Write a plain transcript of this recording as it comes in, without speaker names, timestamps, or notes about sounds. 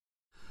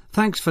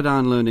Thanks for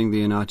downloading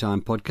the In Our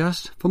Time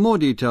podcast. For more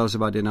details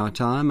about In Our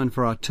Time and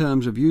for our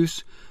terms of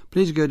use,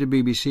 please go to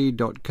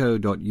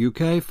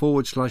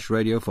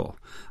bbc.co.uk/Radio 4.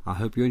 I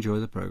hope you enjoy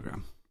the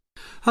programme.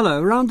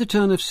 Hello. Around the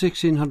turn of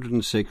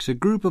 1606, a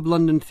group of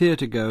London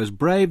theatre-goers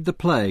braved the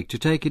plague to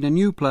take in a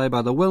new play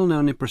by the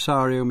well-known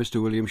impresario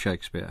Mr. William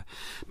Shakespeare.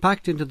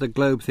 Packed into the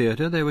Globe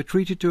Theatre, they were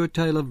treated to a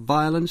tale of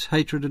violence,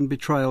 hatred and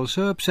betrayal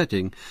so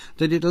upsetting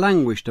that it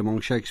languished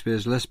among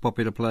Shakespeare's less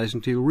popular plays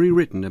until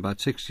rewritten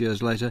about 6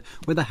 years later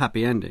with a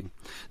happy ending.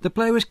 The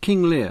play was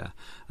King Lear,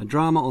 a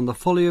drama on the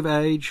folly of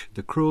age,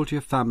 the cruelty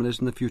of families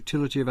and the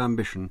futility of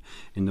ambition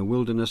in the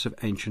wilderness of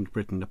ancient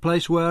Britain, a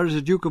place where, as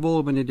the Duke of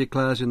Albany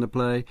declares in the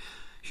play,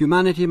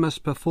 humanity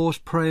must perforce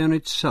prey on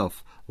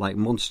itself like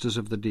monsters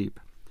of the deep.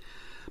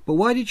 But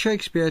why did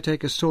Shakespeare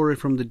take a story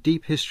from the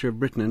deep history of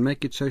Britain and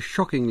make it so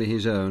shockingly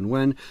his own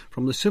when,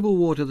 from the Civil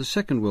War to the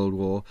Second World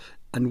War,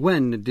 and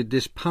when did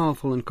this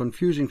powerful and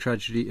confusing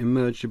tragedy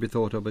emerge to be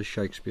thought of as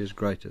Shakespeare's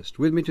greatest?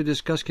 With me to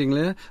discuss King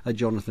Lear are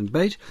Jonathan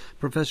Bate,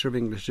 Professor of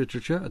English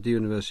Literature at the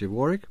University of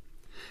Warwick,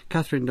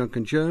 Katherine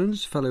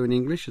Duncan-Jones, Fellow in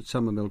English at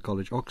Somerville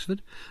College,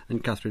 Oxford,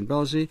 and Catherine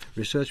Belsey,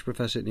 Research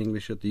Professor in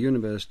English at the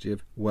University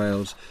of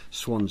Wales,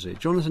 Swansea.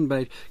 Jonathan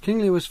Bate, King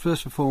Lear was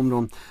first performed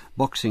on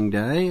Boxing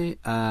Day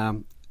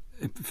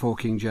for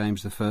King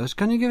James I.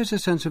 Can you give us a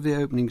sense of the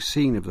opening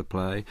scene of the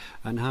play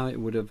and how it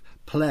would have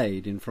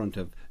played in front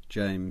of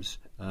James,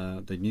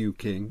 the new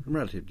king,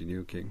 relatively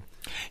new king?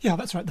 Yeah,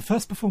 that's right. The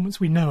first performance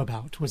we know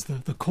about was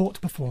the court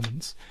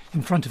performance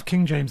in front of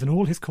King James and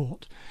all his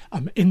court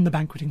in the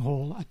banqueting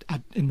hall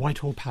in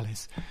Whitehall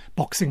Palace,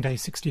 Boxing Day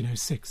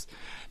 1606.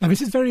 Now,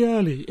 this is very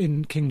early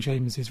in King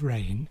James's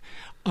reign.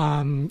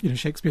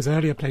 Shakespeare's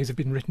earlier plays have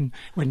been written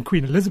when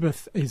Queen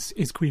Elizabeth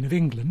is Queen of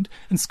England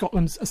and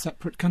Scotland's a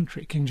separate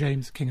country, King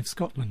James, King of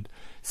Scotland.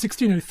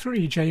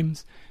 1603,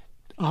 James,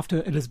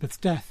 after Elizabeth's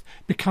death,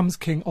 becomes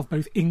king of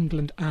both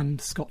England and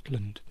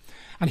Scotland.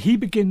 And he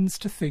begins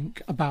to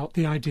think about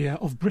the idea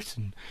of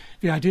Britain,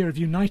 the idea of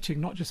uniting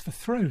not just for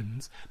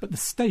thrones, but the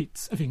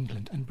states of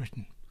England and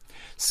Britain.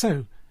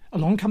 So,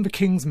 along come the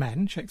King's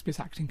Men, Shakespeare's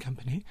acting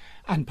company,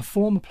 and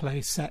perform a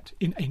play set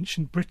in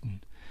ancient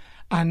Britain.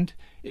 And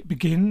it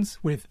begins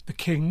with the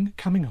king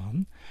coming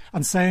on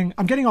and saying,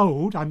 I'm getting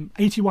old, I'm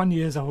 81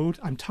 years old,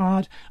 I'm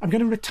tired, I'm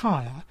going to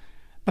retire,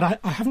 but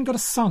I haven't got a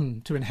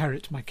son to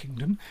inherit my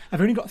kingdom.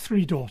 I've only got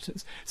 3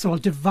 daughters, so I'll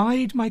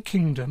divide my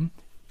kingdom,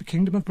 the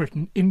kingdom of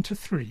Britain, into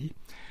 3.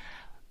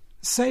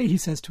 Say, he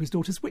says to his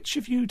daughters, which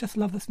of you doth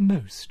love us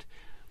most?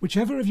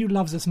 Whichever of you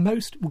loves us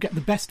most will get the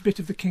best bit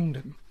of the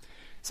kingdom.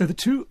 So the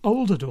 2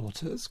 older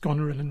daughters,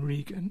 Goneril and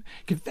Regan,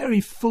 give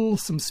very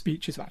fulsome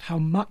speeches about how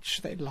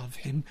much they love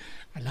him.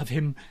 I love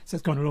him,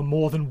 says Goneril,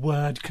 more than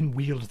word can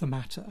wield the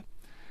matter.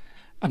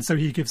 And so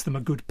he gives them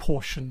a good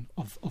portion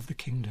of the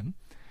kingdom.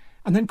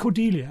 And then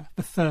Cordelia,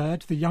 the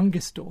 3rd, the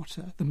youngest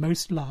daughter, the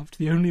most loved,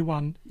 the only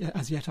one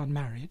as yet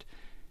unmarried,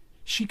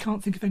 she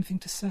can't think of anything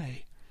to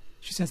say.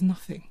 She says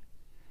nothing.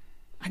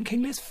 And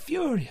King Lear's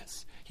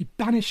furious. He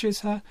banishes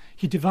her,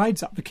 he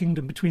divides up the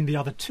kingdom between the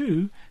other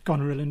 2,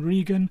 Goneril and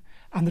Regan,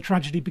 and the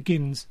tragedy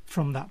begins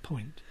from that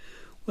point.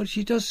 Well,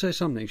 she does say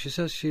something. She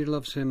says she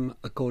loves him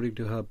according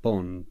to her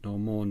bond, nor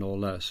more nor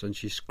less, and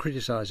she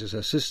criticises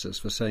her sisters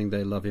for saying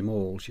they love him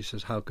all. She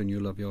says, how can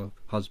you love your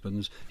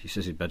husbands? She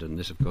says it better than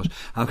this, of course.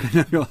 How can you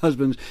love your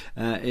husbands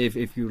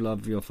if you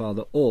love your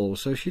father all?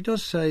 So she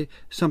does say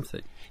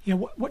something. Yeah,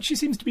 what she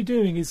seems to be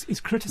doing is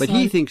criticising... But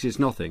he thinks it's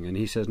nothing, and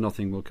he says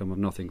nothing will come of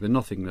nothing. The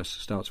nothingness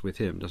starts with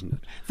him, doesn't it?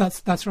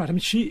 That's right. I mean,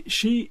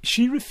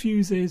 she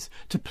refuses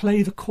to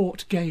play the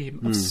court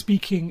game of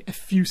speaking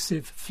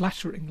effusive,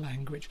 flattering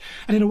language.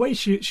 And in a way,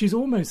 she's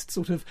almost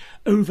sort of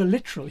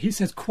over-literal. He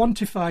says,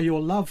 quantify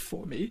your love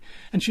for me.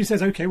 And she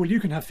says, OK, well,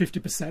 you can have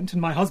 50%,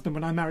 and my husband,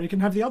 when I marry,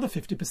 can have the other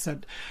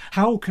 50%.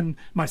 How can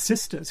my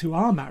sisters, who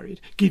are married,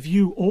 give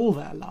you all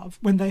their love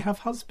when they have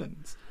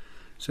husbands?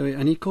 So,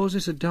 and he calls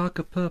this a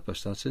darker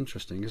purpose. That's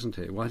interesting, isn't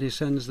it? While he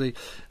sends the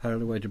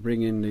herald away to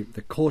bring in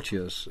the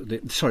courtiers,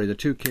 the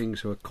 2 kings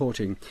who are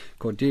courting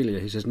Cordelia,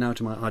 he says, now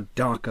to our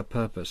darker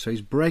purpose. So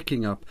he's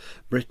breaking up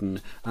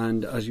Britain,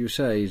 and as you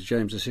say, he's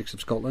James VI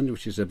of Scotland,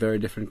 which is a very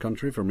different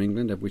country from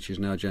England, of which is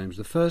now James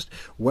I.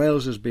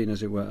 Wales has been,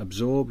 as it were,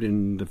 absorbed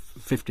in the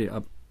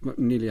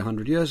nearly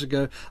 100 years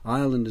ago.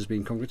 Ireland has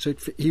been conquered. So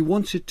he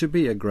wants it to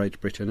be a Great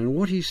Britain, and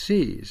what he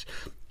sees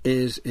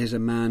is a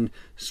man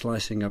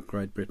slicing up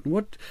Great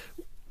Britain.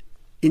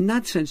 In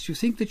that sense, do you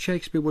think that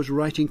Shakespeare was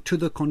writing to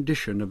the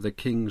condition of the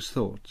king's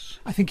thoughts?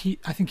 I think he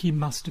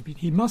must have been.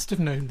 He must have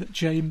known that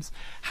James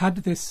had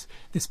this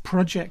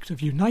project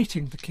of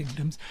uniting the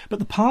kingdoms, but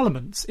the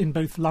parliaments in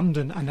both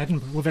London and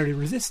Edinburgh were very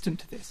resistant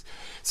to this.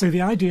 So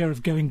the idea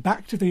of going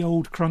back to the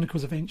old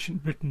chronicles of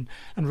ancient Britain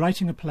and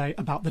writing a play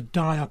about the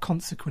dire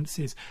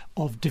consequences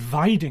of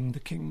dividing the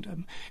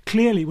kingdom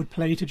clearly would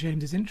play to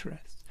James's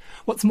interests.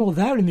 What's more,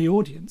 there in the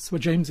audience were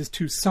James's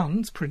two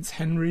sons, Prince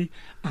Henry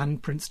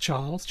and Prince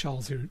Charles,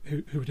 who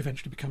would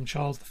eventually become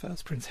Charles I,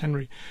 Prince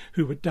Henry,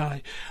 who would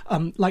die.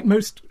 Like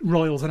most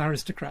royals and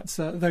aristocrats,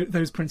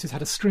 those princes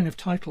had a string of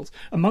titles.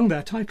 Among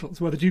their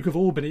titles were the Duke of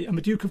Albany and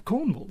the Duke of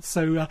Cornwall.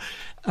 So,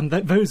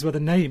 those were the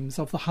names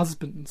of the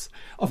husbands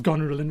of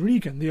Goneril and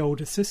Regan, the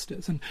older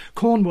sisters. And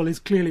Cornwall is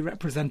clearly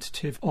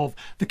representative of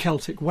the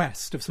Celtic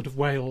West, of sort of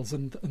Wales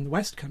and the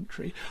West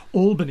Country.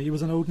 Albany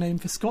was an old name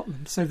for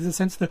Scotland. So there's a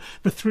sense that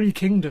the three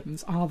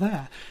kingdoms are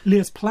there.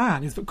 Lear's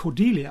plan is that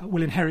Cordelia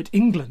will inherit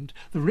England,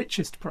 the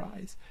richest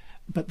prize,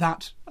 but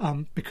that,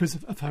 because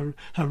of her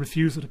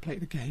refusal to play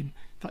the game,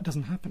 that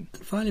doesn't happen.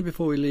 Finally,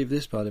 before we leave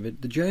this part of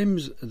it, the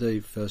James, the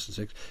first and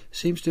sixth,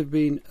 seems to have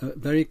been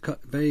very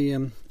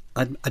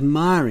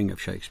admiring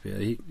of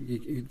Shakespeare.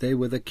 They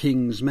were the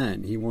king's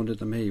men. He wanted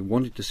them here. He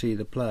wanted to see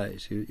the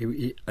plays.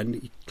 And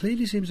he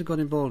clearly seems to have got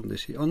involved in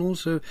this. And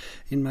also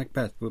in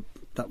Macbeth,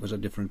 that was a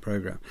different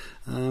programme.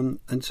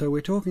 And so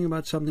we're talking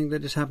about something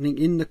that is happening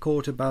in the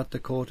court, about the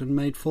court, and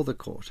made for the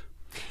court.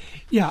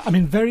 Yeah, I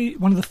mean,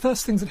 one of the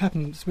first things that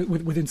happens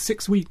within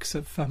 6 weeks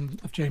of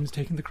James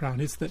taking the crown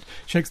is that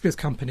Shakespeare's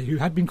company, who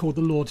had been called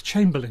the Lord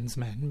Chamberlain's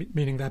men,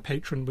 meaning their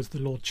patron was the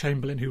Lord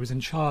Chamberlain, who was in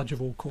charge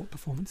of all court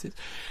performances,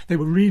 they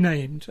were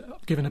renamed,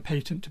 given a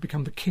patent, to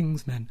become the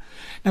King's Men.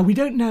 Now, we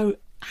don't know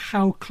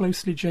how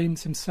closely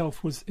James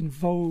himself was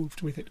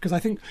involved with it, because I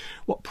think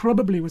what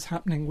probably was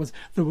happening was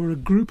there were a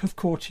group of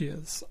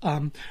courtiers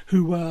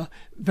who were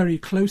very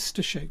close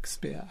to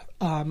Shakespeare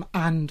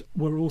and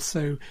were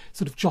also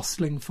sort of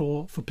jostling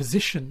for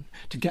position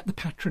to get the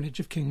patronage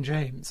of King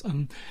James.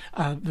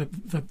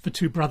 The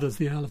two brothers,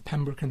 the Earl of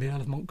Pembroke and the Earl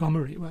of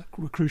Montgomery, were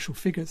crucial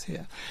figures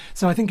here.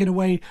 So I think in a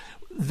way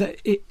that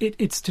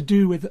it's to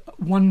do with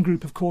one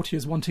group of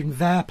courtiers wanting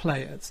their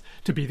players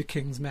to be the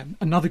King's Men.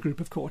 Another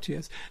group of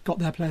courtiers got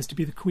their players to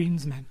be the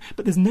Queen's Men.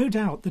 But there's no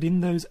doubt that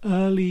in those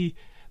early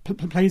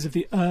plays of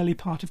the early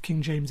part of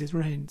King James's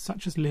reign,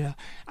 such as Lear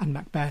and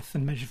Macbeth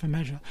and Measure for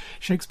Measure,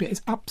 Shakespeare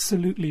is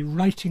absolutely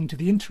writing to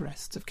the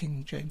interests of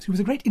King James, who was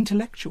a great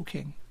intellectual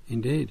king.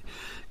 Indeed.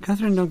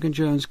 Katherine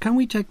Duncan-Jones, can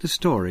we take the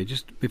story,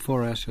 just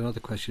before I ask you another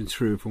question,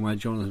 through from where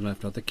Jonathan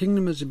left off? The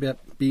kingdom has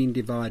been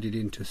divided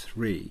into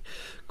three.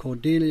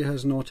 Cordelia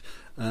has not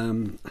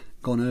gone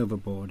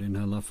overboard in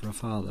her love for her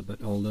father,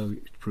 but although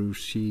it proves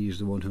she is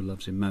the one who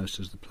loves him most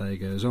as the play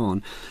goes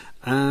on,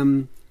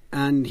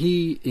 and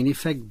he, in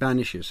effect,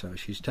 banishes her.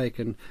 She's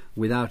taken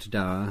without a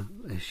dower.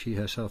 She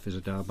herself is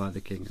a dower by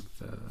the King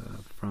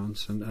of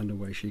France, and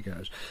away she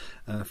goes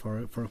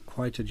for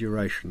quite a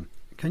duration.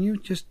 Can you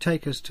just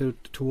take us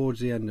towards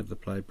the end of the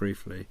play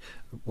briefly,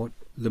 what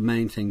the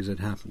main things that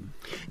happen?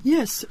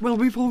 Yes, well,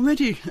 we've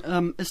already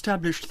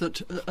established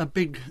that a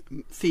big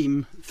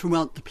theme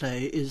throughout the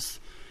play is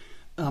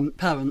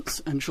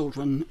parents and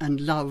children and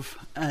love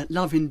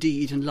in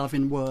deed and love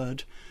in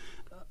word.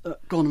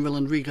 Goneril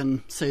and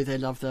Regan say they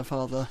love their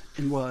father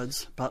in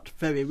words, but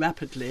very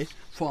rapidly,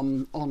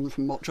 from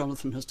what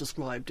Jonathan has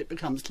described, it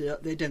becomes clear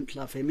they don't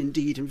love him.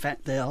 Indeed, in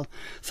fact, they are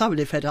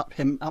thoroughly fed up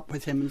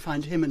with him and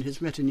find him and his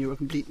retinue a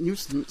complete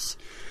nuisance.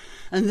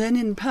 And then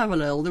in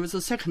parallel, there is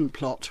a second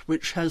plot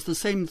which has the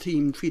same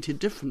theme treated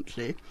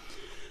differently.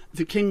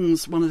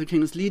 One of the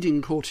king's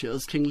leading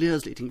courtiers, King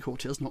Lear's leading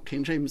courtiers, not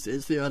King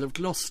James's, the Earl of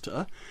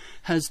Gloucester,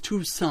 has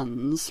two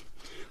sons,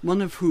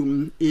 one of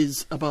whom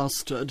is a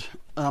bastard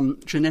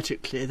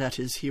genetically, that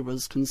is, he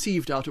was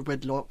conceived out of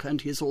wedlock, and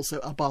he is also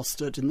a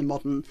bastard in the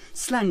modern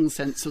slang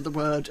sense of the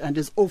word, and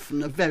is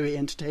often a very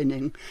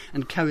entertaining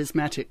and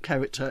charismatic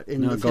character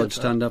in the theatre. God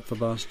stand up for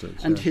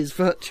bastards. And his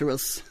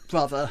virtuous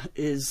brother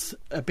is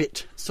a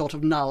bit sort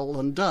of null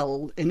and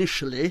dull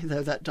initially,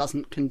 though that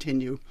doesn't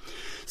continue.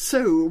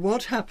 So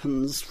what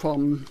happens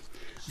from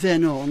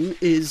then on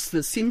is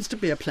there seems to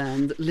be a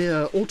plan that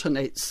Lear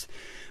alternates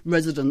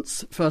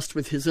residence, first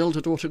with his elder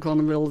daughter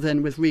Goneril,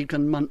 then with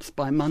Regan, month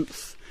by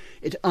month.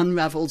 It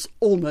unravels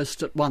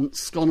almost at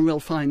once. Goneril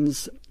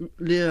finds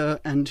Lear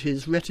and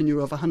his retinue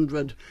of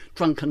 100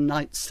 drunken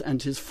knights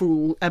and his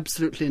fool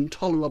absolutely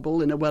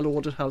intolerable in a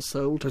well-ordered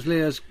household. Because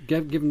Lear's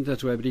given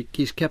that away, but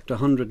he's kept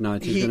 100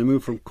 knights. He's going to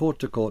move from court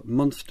to court,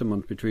 month to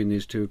month between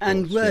these two courts.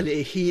 And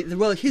really,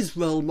 his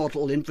role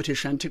model in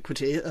British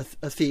antiquity, a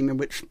theme in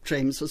which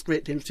James was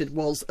greatly interested,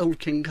 was Old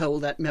King Cole,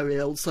 that merry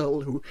old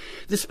soul, who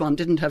this one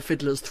didn't have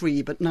fiddlers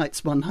 3 but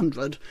knights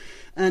 100.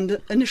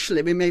 And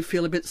initially we may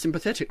feel a bit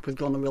sympathetic with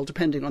Goneril,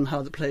 depending on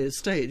how the play is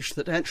staged,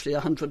 that actually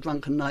 100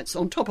 drunken knights,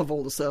 on top of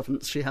all the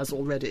servants she has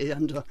already,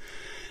 and a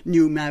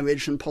new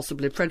marriage and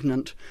possibly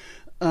pregnant,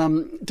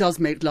 does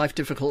make life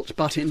difficult.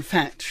 But in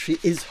fact, she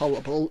is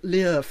horrible.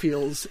 Lear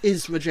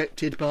is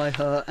rejected by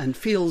her, and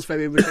feels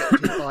very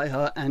rejected by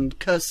her, and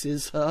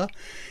curses her.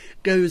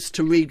 Goes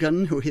to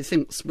Regan, who he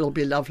thinks will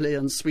be lovely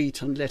and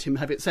sweet and let him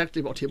have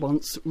exactly what he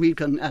wants.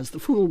 Regan, as the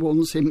fool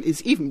warns him,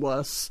 is even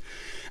worse.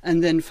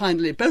 And then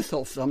finally, both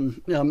of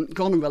them,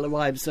 Goneril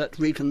arrives at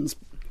Regan's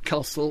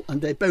castle,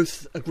 and they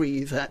both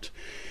agree that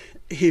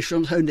he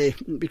should only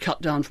be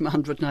cut down from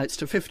 100 nights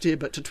to 50,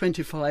 but to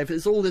 25.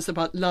 Is all this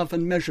about love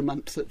and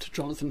measurement that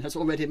Jonathan has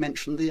already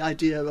mentioned, the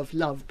idea of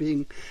love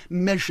being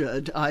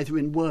measured either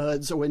in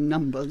words or in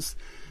numbers.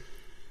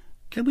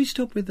 Can we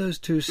stop with those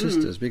two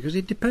sisters? Because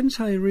it depends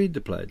how you read the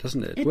play,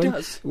 doesn't it? It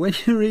does. When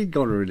you read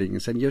Goneril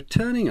and you're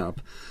turning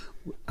up...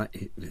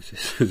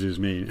 this is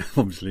me,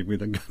 obviously,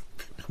 with a...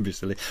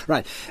 Obviously.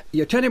 Right,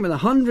 you're turning with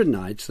 100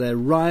 knights, they're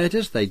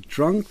riotous, they're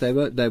drunk, they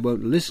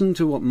won't listen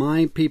to what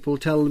my people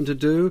tell them to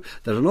do.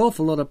 There's an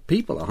awful lot of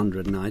people,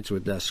 100 knights,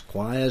 with their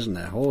squires and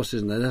their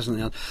horses and their this and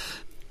that.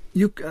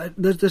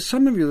 There's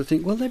some of you that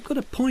think, well, they've got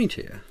a point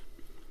here.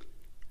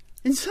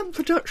 In some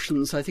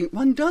productions, I think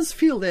one does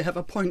feel they have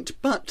a point,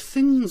 but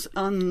things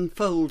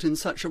unfold in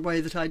such a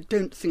way that I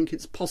don't think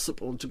it's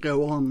possible to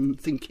go on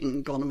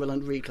thinking Goneril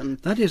and Regan.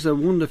 That is a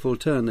wonderful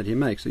turn that he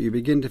makes, that you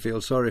begin to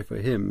feel sorry for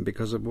him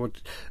because of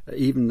what,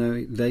 even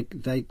though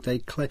they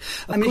claim...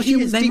 I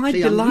mean, they might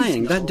be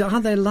lying.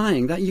 Are they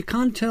lying? That you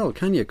can't tell,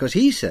 can you? Because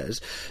he says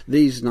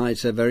these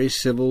knights are very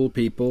civil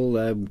people,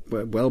 they're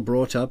well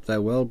brought up,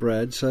 they're well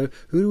bred, so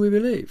who do we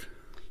believe?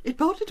 It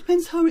partly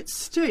depends how it's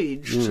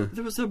staged. Yeah.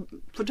 There was a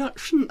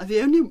production, the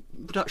only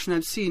production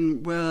I've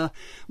seen where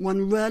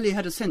one rarely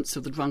had a sense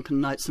of the drunken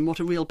knights and what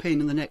a real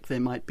pain in the neck they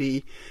might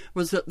be,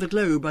 was at the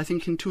Globe, I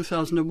think in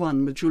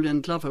 2001, with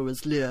Julian Glover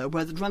as Lear,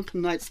 where the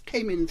drunken knights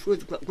came in through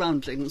the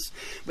groundlings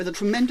with a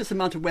tremendous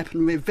amount of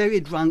weaponry, very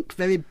drunk,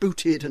 very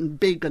booted and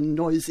big and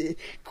noisy,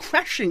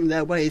 crashing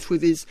their way through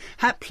these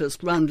hapless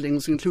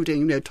groundlings,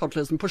 including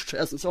toddlers and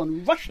pushchairs and so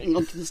on, rushing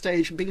onto the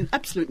stage and being an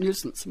absolute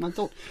nuisance. And I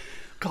thought,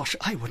 gosh,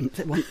 I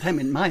wouldn't want them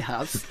in my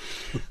house.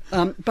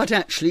 But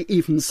actually,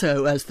 even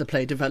so, as the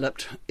play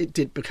developed, it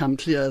did become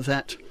clear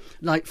that,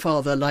 like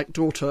father, like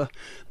daughter,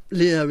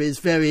 Lear is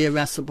very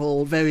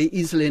irascible, very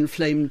easily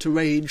inflamed to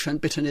rage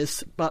and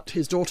bitterness, but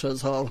his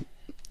daughters are,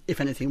 if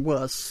anything,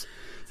 worse.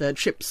 They're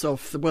chips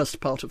off the worst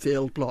part of the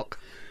old block.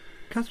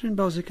 Catherine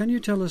Belsey, can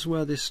you tell us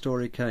where this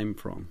story came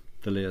from,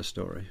 the Lear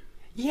story?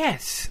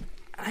 Yes,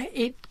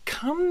 it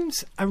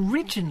comes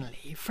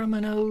originally from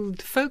an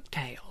old folk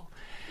tale.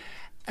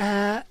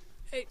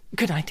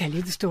 Could I tell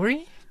you the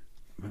story?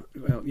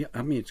 Well, yeah,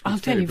 I mean, it's I'll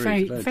tell you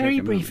very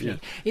briefly. Yeah.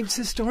 It's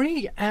a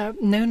story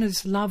known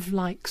as Love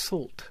Like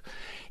Salt,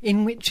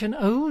 in which an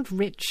old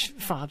rich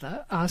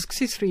father asks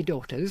his three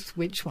daughters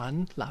which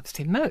one loves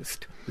him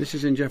most. This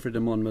is in Geoffrey de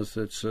Monmouth.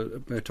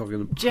 We're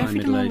talking High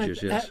Middle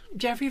Ages, yes.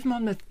 Geoffrey of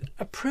Monmouth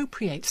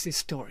appropriates this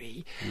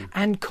story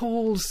and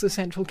calls the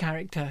central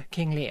character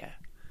King Lear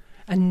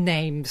and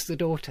names the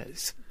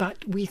daughters.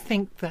 But we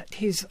think that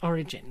his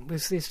origin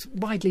was this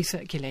widely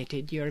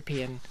circulated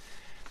European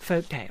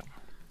folk tale.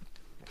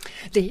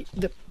 The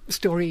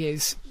story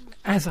is,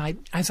 as I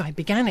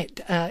began it,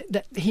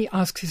 that he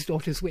asks his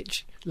daughters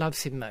which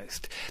loves him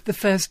most. The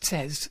first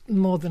says,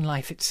 more than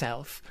life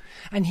itself.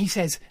 And he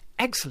says,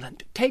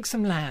 excellent, take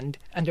some land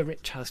and a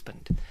rich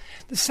husband.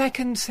 The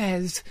second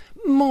says,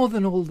 more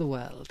than all the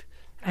world.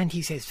 And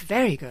he says,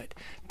 very good,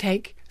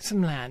 take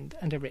some land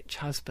and a rich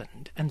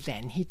husband. And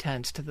then he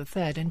turns to the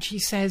third and she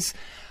says,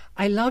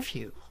 I love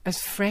you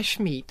as fresh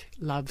meat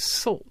loves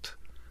salt.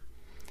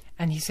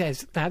 And he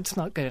says, that's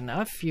not good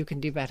enough, you can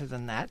do better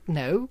than that.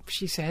 No,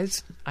 she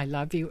says, I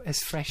love you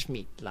as fresh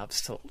meat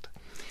loves salt.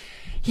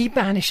 He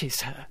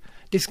banishes her,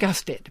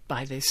 disgusted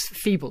by this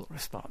feeble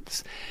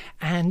response.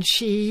 And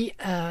she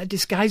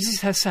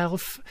disguises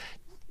herself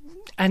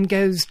and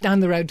goes down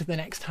the road to the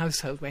next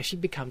household, where she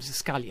becomes a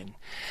scullion.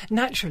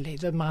 Naturally,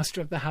 the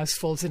master of the house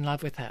falls in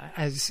love with her,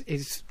 as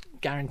is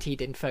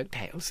guaranteed in folk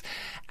tales.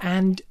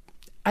 And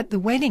at the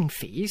wedding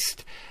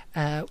feast,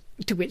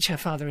 to which her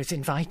father is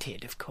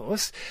invited, of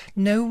course,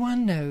 no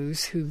one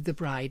knows who the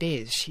bride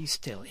is. She's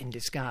still in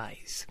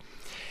disguise.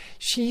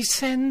 She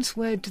sends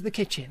word to the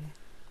kitchen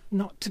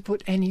not to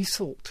put any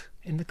salt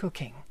in the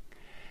cooking.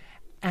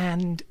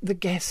 And the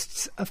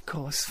guests, of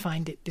course,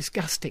 find it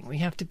disgusting. We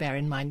have to bear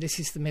in mind this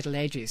is the Middle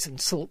Ages, and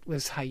salt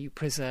was how you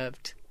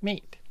preserved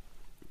meat.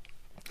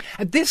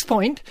 At this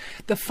point,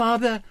 the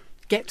father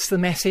gets the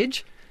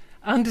message,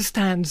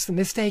 understands the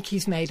mistake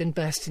he's made, and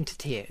bursts into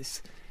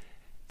tears,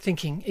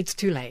 thinking it's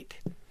too late.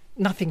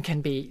 Nothing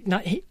can be...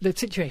 the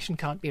situation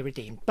can't be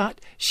redeemed.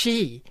 But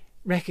she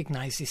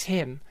recognises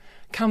him,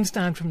 comes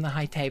down from the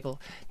high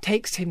table,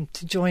 takes him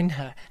to join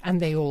her, and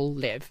they all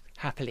live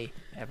happily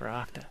ever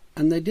after.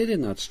 And they did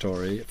in that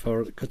story,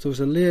 because there was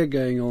a Lear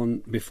going on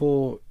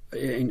before,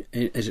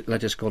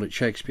 let us call it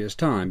Shakespeare's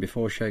time,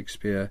 before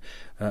Shakespeare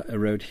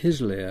wrote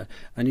his Lear,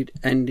 and it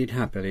ended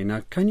happily.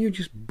 Now, can you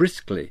just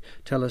briskly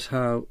tell us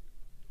how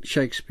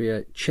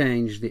Shakespeare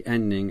changed the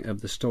ending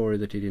of the story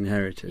that he'd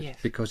inherited? Yes.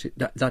 Because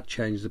that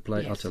changed the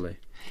play utterly.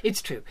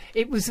 It's true.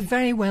 It was a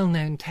very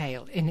well-known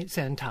tale in its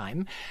own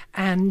time,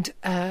 and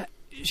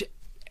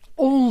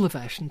all the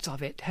versions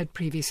of it had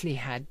previously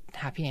had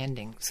happy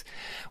endings.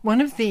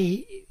 One of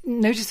the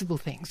noticeable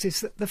things is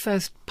that the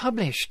first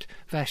published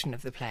version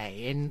of the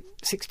play in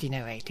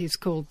 1608 is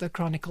called The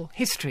Chronicle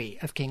History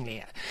of King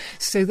Lear,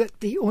 so that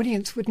the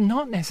audience would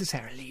not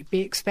necessarily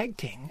be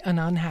expecting an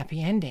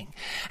unhappy ending.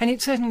 And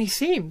it certainly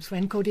seems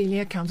when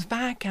Cordelia comes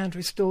back and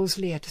restores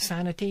Lear to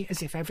sanity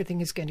as if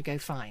everything is going to go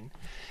fine.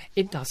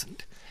 It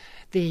doesn't.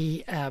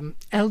 The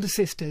elder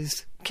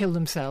sisters kill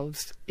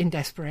themselves in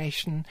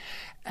desperation.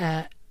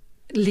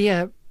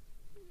 Lear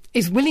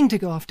is willing to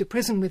go off to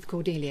prison with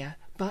Cordelia,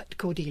 but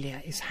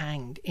Cordelia is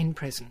hanged in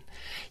prison.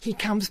 He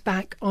comes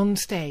back on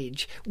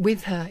stage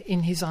with her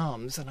in his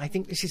arms, and I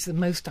think this is the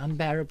most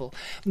unbearable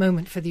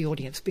moment for the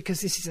audience, because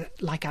this is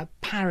like a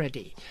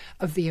parody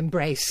of the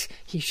embrace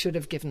he should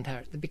have given her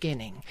at the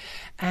beginning.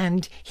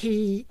 And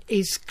he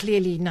is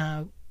clearly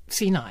now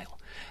senile.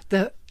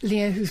 The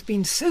Lear who's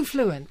been so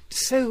fluent,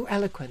 so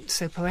eloquent,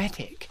 so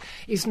poetic,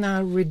 is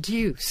now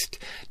reduced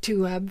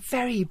to a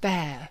very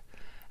bare,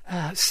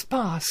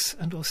 sparse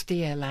and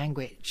austere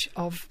language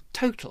of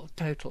total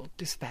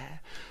despair.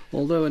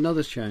 Although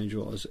another change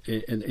was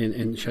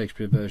in the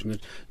Shakespeare version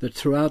that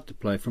throughout the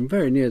play, from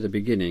very near the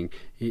beginning,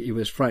 he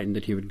was frightened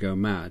that he would go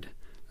mad.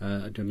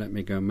 Don't let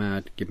me go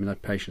mad, give me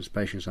that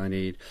patience I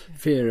need.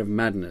 Fear of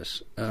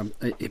madness,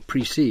 it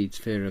precedes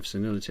fear of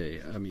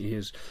senility. I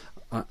mean,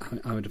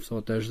 I would have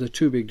thought those are the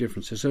two big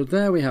differences. So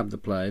there we have the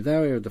play,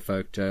 there we have the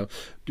folk tale.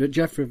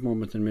 Geoffrey of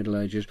Monmouth in the Middle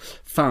Ages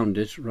found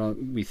it,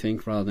 we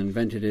think, rather than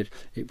invented it.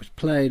 It was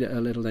played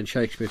a little, then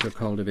Shakespeare took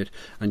hold of it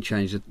and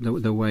changed it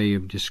the way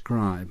you've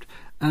described.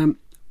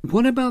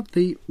 What about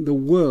the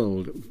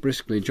world,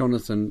 briskly,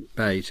 Jonathan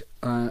Bate,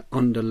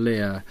 under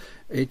Lear?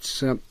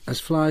 It's as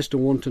flies to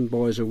wanton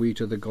boys are we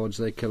to the gods,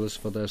 they kill us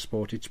for their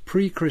sport. It's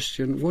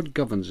pre-Christian. What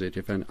governs it,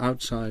 if an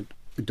outside...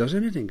 Does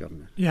anything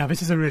govern it? Yeah,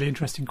 this is a really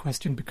interesting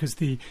question, because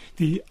the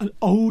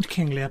old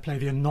King Lear play,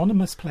 the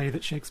anonymous play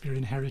that Shakespeare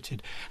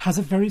inherited, has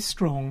a very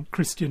strong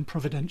Christian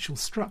providential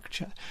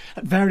structure.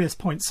 At various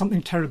points,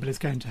 something terrible is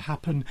going to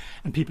happen,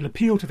 and people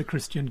appeal to the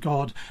Christian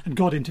God, and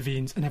God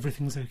intervenes, and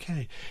everything's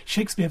okay.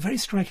 Shakespeare very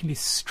strikingly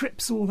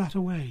strips all that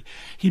away.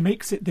 He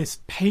makes it this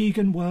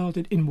pagan world.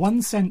 In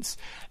one sense,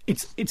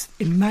 it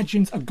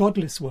imagines a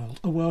godless world,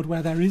 a world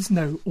where there is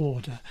no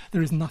order,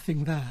 there is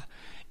nothing there.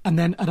 And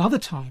then at other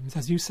times,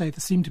 as you say, there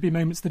seem to be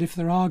moments that if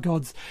there are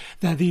gods,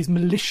 they're these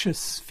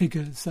malicious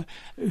figures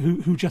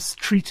who just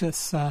treat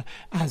us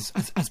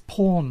as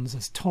pawns,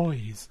 as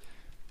toys.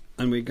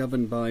 And we're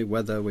governed by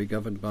weather, we're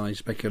governed by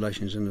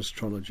speculations in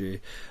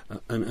astrology,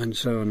 and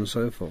so on and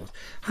so forth.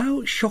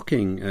 How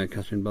shocking,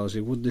 Catherine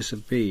Belsey, would this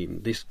have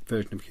been, this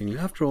version of King Lear?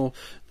 After all,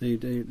 the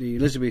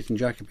Elizabethan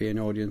Jacobean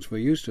audience were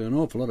used to an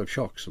awful lot of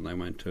shocks when they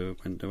went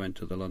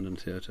to the London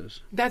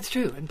theatres. That's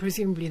true, and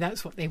presumably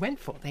that's what they went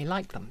for. They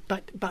liked them.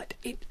 But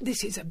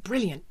this is a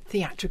brilliant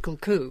theatrical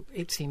coup,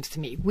 it seems to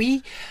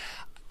me.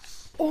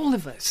 All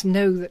of us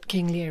know that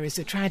King Lear is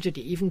a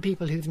tragedy. Even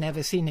people who've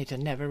never seen it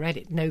and never read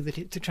it know that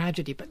it's a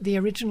tragedy. But the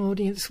original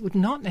audience would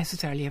not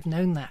necessarily have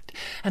known that,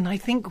 and I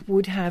think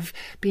would have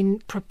been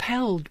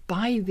propelled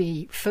by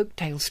the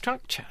folktale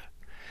structure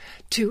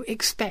to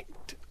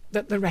expect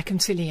that the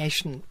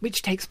reconciliation,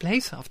 which takes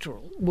place after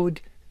all,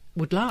 would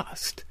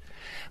last.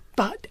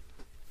 But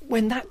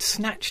when that's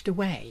snatched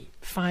away,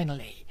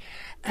 finally,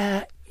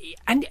 and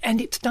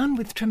it's done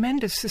with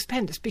tremendous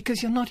suspense,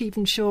 because you're not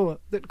even sure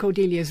that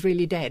Cordelia's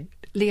really dead.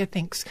 Lear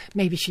thinks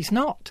maybe she's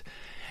not.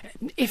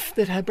 If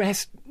that her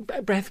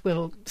breath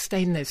will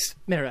stain this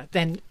mirror,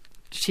 then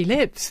she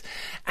lives.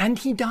 And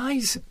he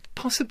dies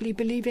possibly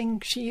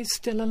believing she is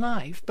still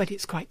alive, but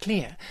it's quite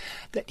clear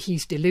that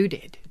he's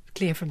deluded,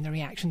 clear from the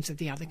reactions of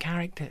the other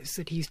characters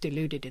that he's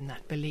deluded in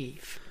that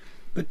belief.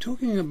 But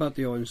talking about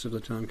the audience of the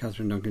time,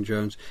 Katherine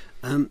Duncan-Jones,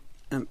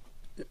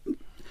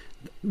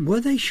 were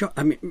they shocked?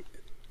 I mean,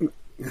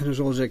 it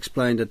was always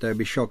explained that they would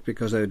be shocked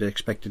because they would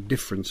expect a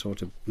different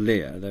sort of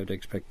Lear. They would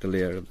expect the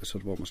Lear of the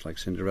sort of almost like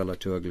Cinderella,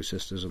 two ugly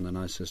sisters and the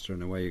nice sister,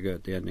 and away you go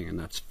at the ending, and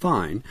that's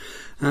fine.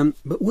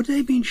 But would they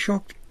have been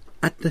shocked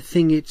at the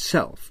thing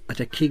itself, at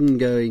a king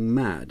going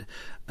mad,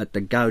 at the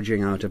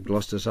gouging out of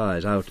Gloucester's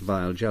eyes, out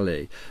vile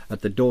jelly,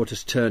 at the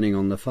daughters turning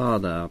on the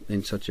father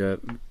in such a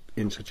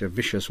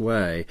vicious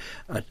way,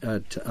 at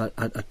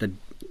the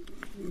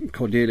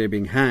Cordelia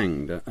being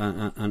hanged,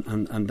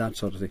 and that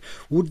sort of thing?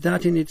 Would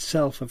that in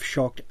itself have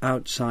shocked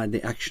outside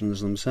the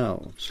actions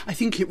themselves? I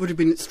think it would have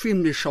been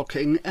extremely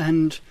shocking,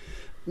 and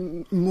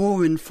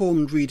more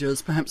informed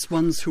readers, perhaps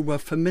ones who were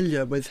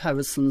familiar with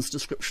Harrison's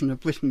description of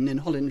Britain in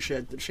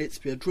Holinshed that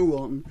Shakespeare drew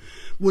on,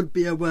 would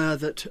be aware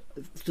that,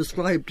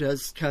 described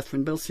as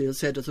Catherine Belsey has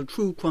said, as a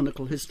true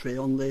chronicle history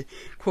on the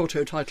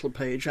quarto title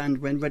page, and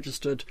when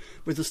registered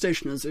with the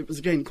stationers it was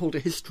again called a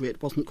history,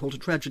 it wasn't called a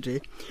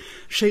tragedy.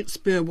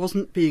 Shakespeare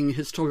wasn't being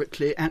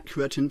historically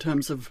accurate in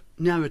terms of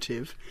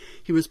narrative,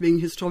 he was being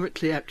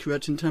historically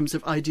accurate in terms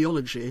of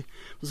ideology,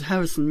 because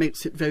Harrison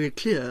makes it very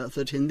clear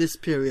that in this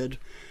period,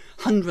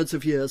 hundreds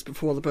of years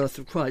before the birth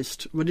of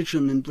Christ,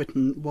 religion in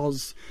Britain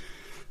was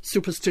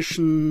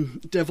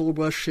superstition, devil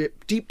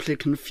worship, deeply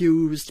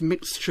confused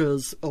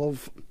mixtures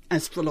of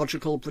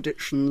astrological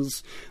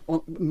predictions,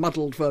 or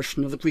muddled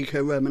version of the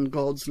Greco-Roman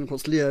gods, and of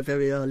course Lear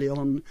very early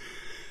on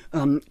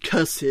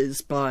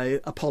curses by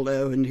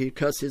Apollo, and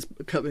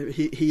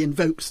he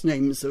invokes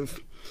names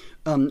of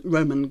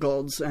Roman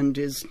gods and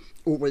is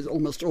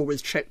almost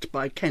always checked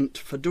by Kent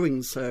for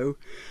doing so.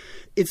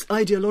 It's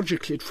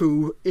ideologically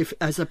true if,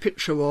 as a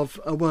picture of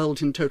a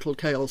world in total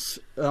chaos,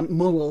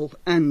 moral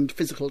and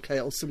physical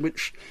chaos, in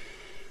which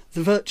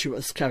the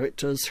virtuous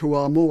characters, who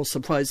are more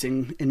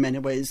surprising in many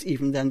ways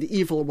even than the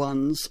evil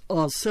ones,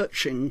 are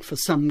searching for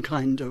some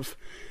kind of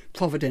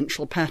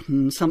providential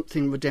pattern,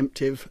 something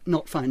redemptive,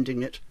 not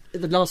finding it.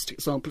 The last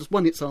example is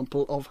one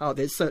example of how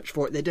they search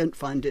for it, they don't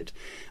find it.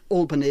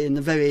 Albany, in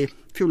the very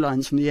few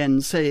lines from the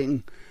end,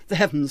 saying, "The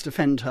heavens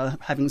defend her,"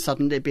 having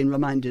suddenly been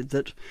reminded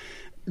that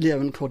Lear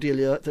and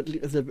Cordelia, that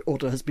the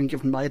order has been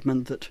given by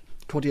Edmund that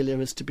Cordelia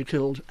is to be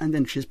killed, and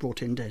then she's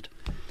brought in dead.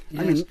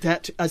 Yes. I mean,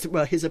 that, as it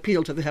were, his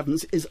appeal to the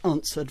heavens is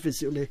answered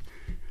visually.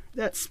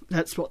 That's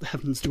what the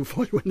heavens do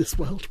for you in this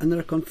world. And there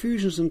are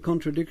confusions and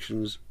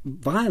contradictions,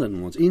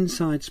 violent ones,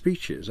 inside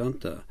speeches,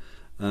 aren't there?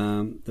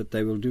 That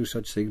they will do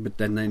such things, but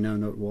then they know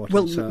not what.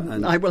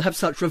 Well, I will have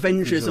such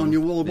revenges on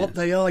you all. What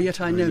they are,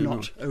 yet I know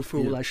not. O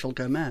fool, yeah. I shall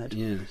go mad.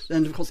 Yes.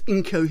 And, of course,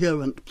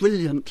 incoherent,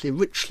 brilliantly,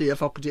 richly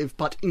evocative,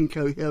 but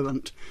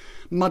incoherent,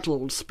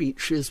 muddled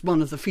speech is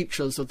one of the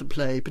features of the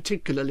play,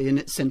 particularly in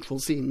its central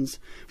scenes,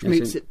 which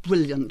makes it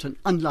brilliant and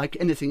unlike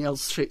anything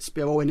else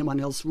Shakespeare or anyone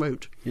else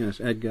wrote. Yes,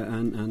 Edgar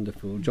and the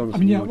Fool. Jonathan, I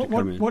mean, yeah, you want to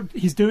come in? what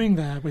he's doing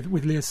there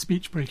with Lear's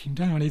speech breaking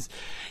down is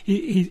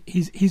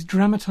he's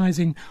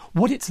dramatising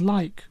what it's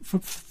like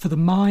for the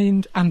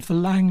mind and for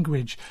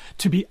language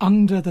to be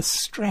under the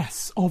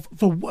stress of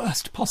the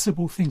worst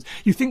possible things.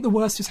 You think the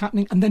worst is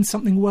happening, and then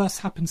something worse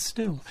happens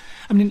still.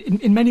 I mean,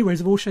 in many ways,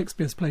 of all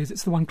Shakespeare's plays,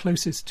 it's the one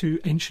closest to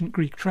ancient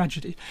Greek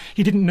tragedy.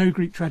 He didn't know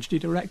Greek tragedy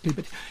directly,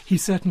 but he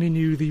certainly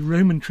knew the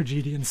Roman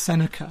tragedian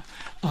Seneca,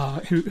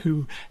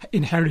 who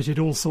inherited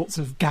all sorts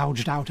of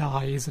gouged out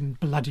eyes and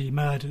bloody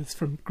murders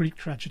from Greek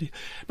tragedy.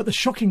 But the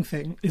shocking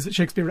thing is that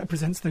Shakespeare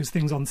represents those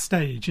things on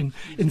stage.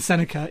 In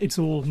Seneca, it's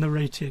all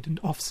narrated and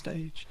off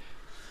stage.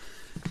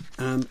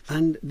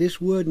 And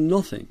this word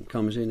nothing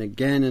comes in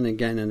again and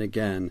again and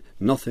again.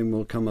 Nothing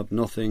will come up,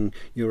 nothing,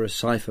 you're a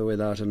cipher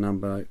without a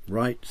number,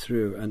 right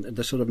through. And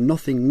the sort of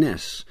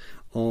nothingness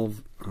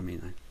of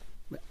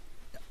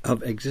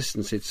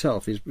existence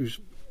itself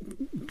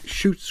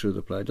shoots through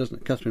the play,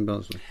 doesn't it? Catherine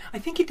Belsey. I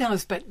think it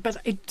does, but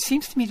it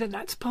seems to me that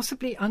that's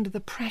possibly under the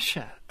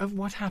pressure of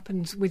what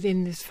happens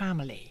within this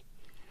family.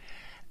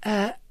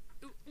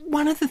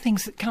 One of the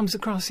things that comes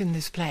across in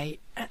this play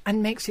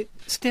and makes it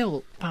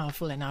still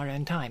powerful in our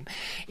own time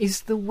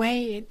is the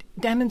way it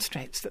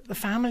demonstrates that the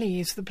family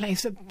is the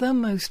place of the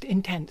most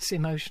intense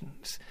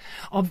emotions,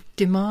 of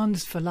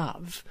demands for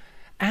love,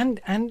 and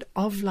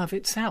of love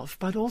itself,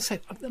 but also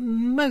of the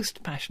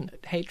most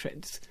passionate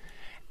hatreds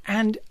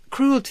and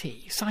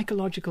cruelty,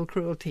 psychological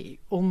cruelty,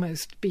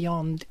 almost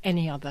beyond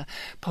any other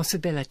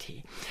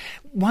possibility.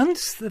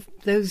 Once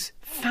those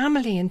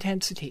family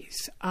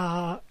intensities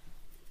are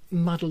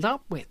muddled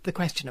up with the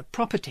question of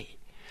property,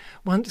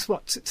 once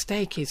what's at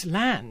stake is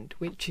land,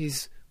 which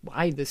is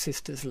why the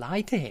sisters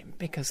lie to him,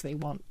 because they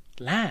want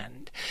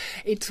land,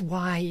 it's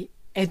why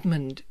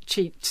Edmund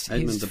cheats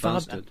his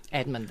father.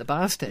 Edmund the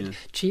bastard, yes.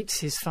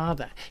 Cheats his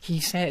father. He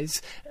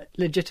says,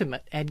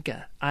 legitimate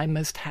Edgar, I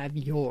must have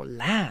your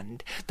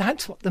land.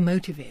 That's what the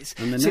motive is.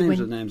 And the names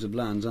are names of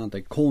lands, aren't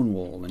they?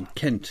 Cornwall and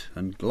Kent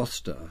and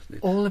Gloucester.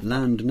 All of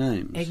land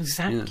names.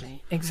 Exactly,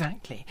 yes.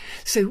 Exactly.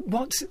 So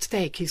what's at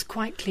stake is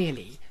quite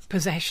clearly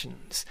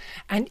possessions.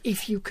 And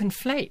if you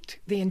conflate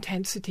the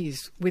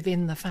intensities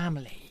within the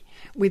family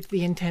with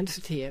the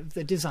intensity of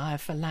the desire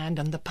for land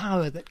and the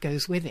power that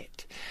goes with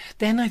it,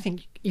 then I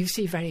think you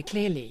see very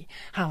clearly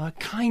how a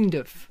kind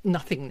of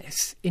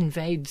nothingness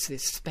invades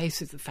this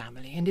space of the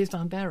family and is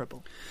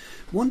unbearable.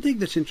 One thing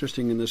that's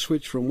interesting in the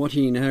switch from what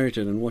he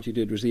inherited and what he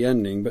did was the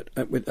ending, but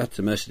that's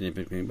the most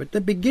significant. But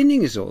the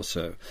beginning is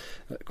also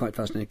quite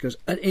fascinating, because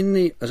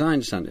as I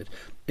understand it,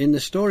 in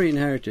the story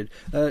inherited,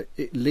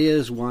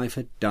 Lear's wife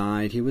had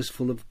died, he was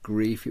full of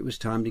grief, it was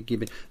time to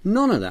give it.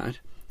 None of that.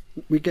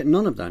 We get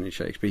none of that in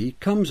Shakespeare. He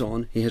comes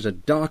on, he has a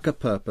darker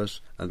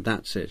purpose, and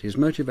that's it. His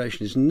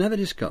motivation is never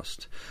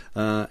discussed.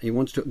 He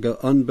wants to go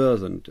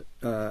unburthened.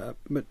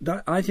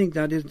 But I think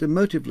that is the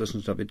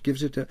motivelessness of it,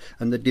 gives it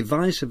and the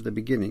device of the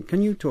beginning.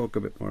 Can you talk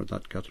a bit more of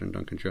that, Catherine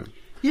Duncan-Jones?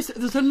 Yes,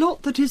 there's a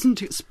lot that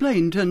isn't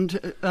explained,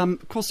 and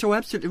of course you're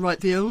absolutely right.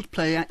 The old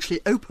play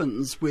actually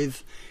opens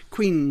with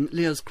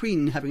Lear's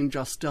queen having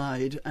just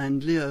died,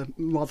 and Lear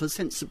rather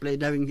sensibly,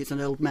 knowing he's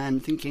an old man,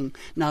 thinking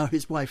now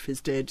his wife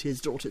is dead,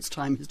 it's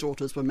time his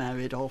daughters were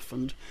married off,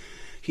 and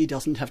he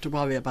doesn't have to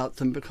worry about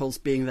them because,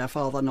 being their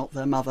father, not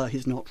their mother,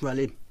 he's not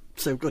really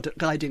so good at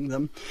guiding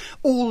them.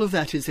 All of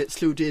that is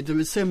excluded. There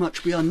is so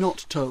much we are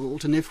not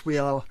told, and if we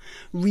are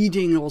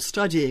reading or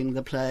studying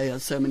the play,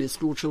 as so many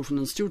school children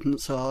and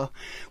students are,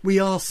 we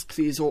ask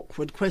these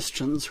awkward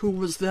questions. Who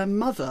was their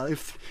mother?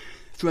 If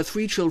there are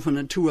 3 children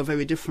and 2 are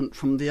very different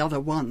from the other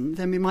one,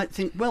 then we might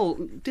think, well,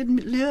 did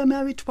Lear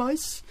marry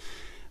twice?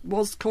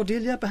 Was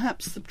Cordelia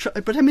perhaps?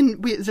 But I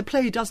mean, the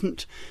play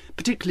doesn't,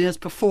 particularly as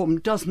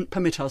performed, doesn't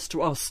permit us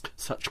to ask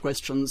such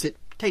questions. It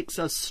takes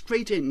us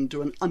straight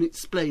into an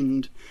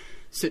unexplained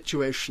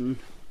situation,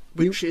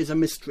 which is a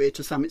mystery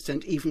to some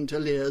extent, even to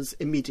Lear's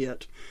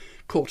immediate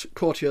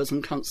courtiers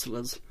and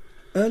counsellors.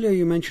 Earlier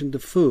you mentioned the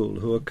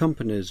fool who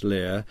accompanies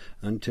Lear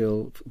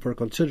for a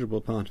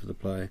considerable part of the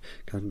play,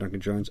 Katherine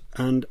Duncan-Jones,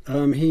 and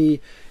he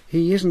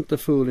isn't the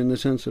fool in the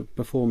sense of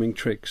performing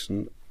tricks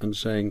and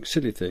saying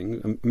silly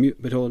things,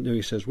 but although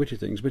he says witty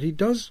things, but he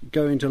does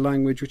go into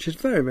language which is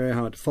very, very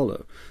hard to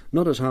follow.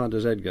 Not as hard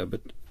as Edgar,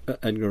 but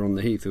Edgar on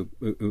the Heath,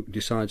 who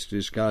decides to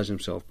disguise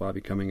himself by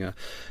becoming a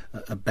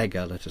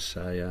beggar, let us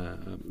say, a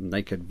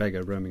naked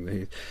beggar roaming the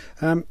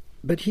heath.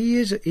 But he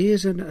is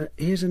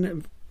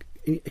an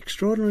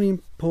extraordinarily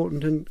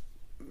important and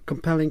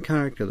compelling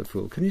character, the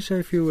Fool. Can you say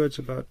a few words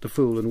about the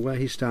Fool and where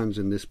he stands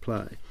in this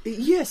play?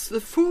 Yes,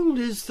 the Fool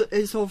is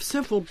of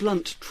several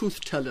blunt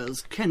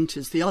truth-tellers. Kent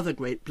is the other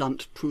great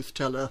blunt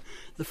truth-teller.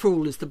 The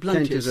Fool is the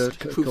bluntest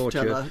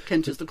truth-teller.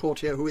 Kent is the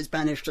courtier who is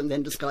banished and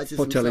then disguises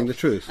himself. For telling the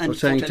truth. And for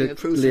saying to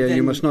Lear,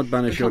 you must not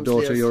banish your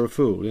daughter, you're a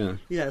fool, yeah.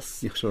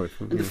 Yes. Yeah, sorry.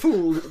 And the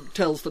Fool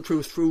tells the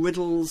truth through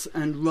riddles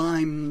and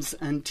rhymes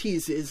and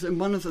teases, and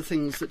one of the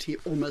things that he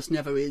almost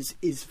never is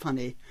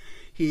funny.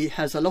 He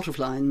has a lot of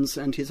lines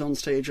and he's on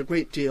stage a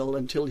great deal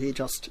until he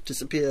just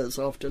disappears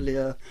after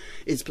Lear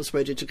is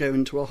persuaded to go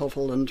into a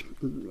hovel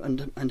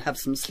and have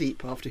some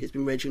sleep after he's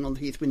been raging on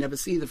the heath. We never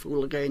see the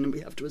Fool again, and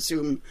we have to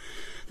assume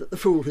that the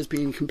Fool who's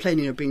been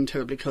complaining of being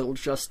terribly cold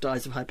just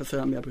dies of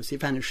hypothermia because he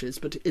vanishes.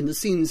 But in the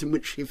scenes in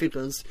which he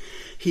figures,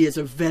 he is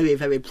a very,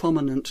 very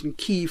prominent and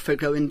key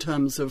figure in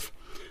terms of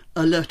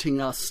alerting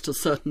us to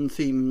certain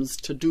themes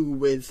to do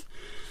with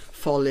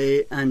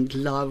folly and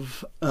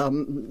love,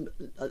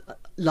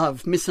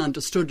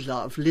 misunderstood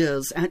love,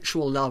 Lear's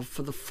actual love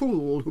for the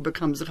Fool, who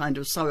becomes a kind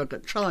of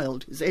surrogate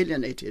child. He's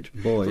alienated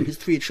from his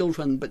 3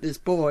 children, but this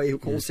boy who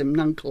calls him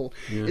Nuncle,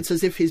 it's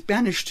as if he's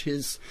banished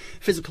his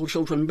physical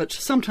children, but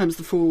sometimes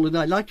the Fool, and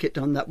I like it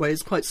done that way,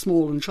 is quite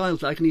small and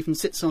childlike and even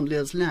sits on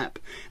Lear's lap,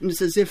 and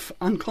it's as if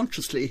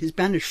unconsciously he's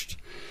banished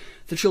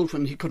the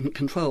children he couldn't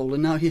control,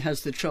 and now he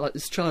has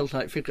this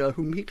childlike figure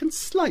whom he can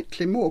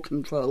slightly more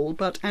control,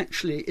 but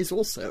actually is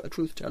also a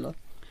truth-teller.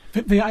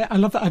 I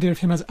love that idea of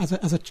him as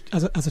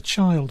a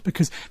child,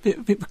 because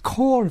the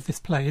core of this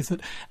play is that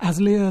as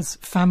Lear's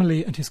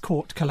family and his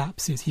court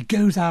collapses, he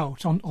goes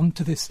out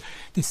onto this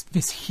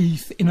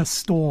heath in a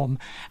storm,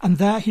 and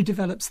there he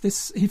develops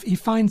this. He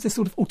finds this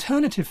sort of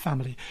alternative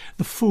family: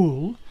 the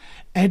Fool,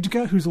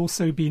 Edgar, who's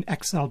also been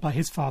exiled by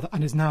his father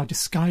and is now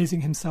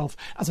disguising himself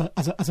as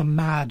a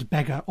mad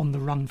beggar on the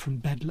run from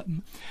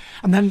Bedlam,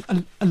 and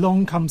then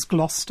along comes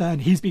Gloucester,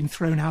 and he's been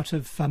thrown out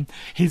of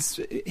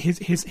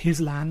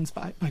his lands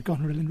by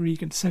Goneril and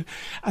Regan. So,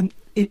 and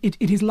it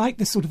is like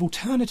this sort of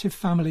alternative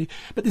family,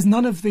 but there's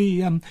none of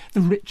the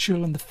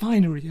ritual and the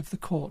finery of the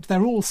court.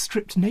 They're all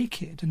stripped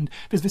naked, and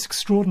there's this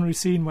extraordinary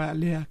scene where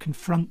Lear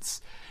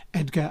confronts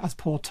Edgar as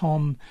poor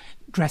Tom,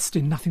 dressed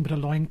in nothing but a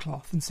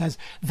loincloth, and says,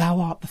 "Thou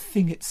art the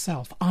thing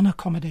itself.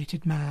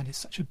 Unaccommodated man is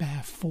such a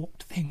bare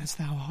forked thing as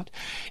thou art."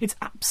 It's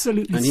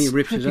absolutely And he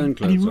rips his own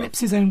clothes off. And he rips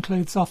his own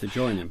clothes off to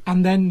join him.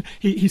 And then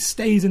he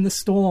stays in the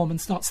storm and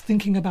starts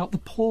thinking about the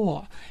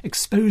poor,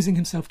 exposing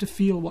himself to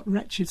feel what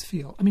wretches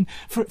feel. I mean,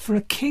 for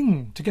a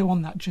king to go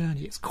on that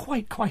journey, it's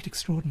quite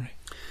extraordinary.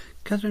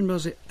 Catherine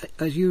Belsey,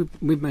 as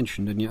we've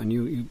mentioned and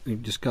you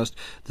discussed,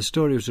 the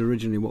story was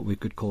originally what we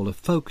could call a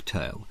folk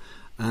tale.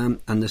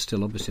 And there's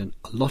still obviously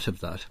a lot of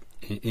that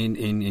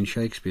in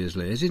Shakespeare's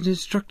Lear. Is it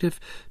instructive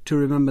to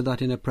remember that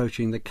in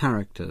approaching the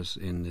characters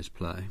in this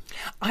play?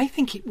 I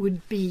think it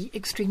would be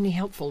extremely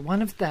helpful.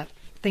 One of the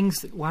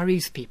things that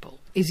worries people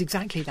is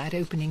exactly that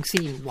opening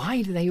scene.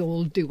 Why do they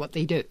all do what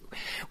they do?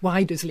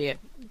 Why does Lear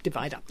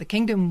divide up the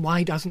kingdom?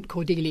 Why doesn't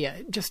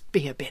Cordelia just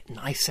be a bit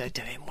nicer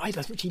to him? Why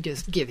doesn't she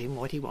just give him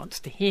what he wants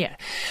to hear?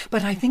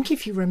 But I think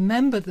if you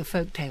remember the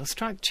folktale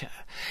structure,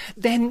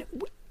 then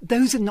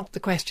those are not the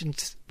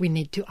questions we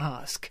need to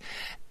ask.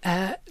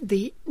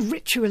 The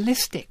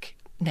ritualistic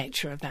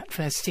nature of that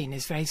first scene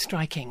is very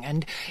striking,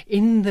 and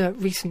in the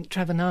recent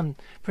Trevor Nunn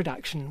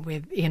production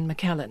with Ian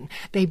McKellen,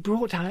 they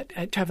brought out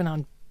Trevor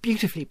Nunn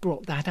beautifully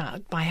brought that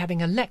out by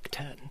having a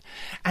lectern,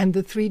 and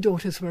the 3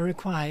 daughters were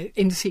required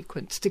in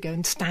sequence to go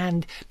and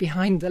stand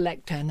behind the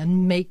lectern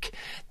and make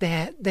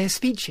their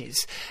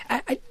speeches.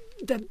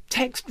 The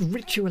text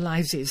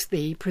ritualises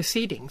the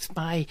proceedings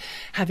by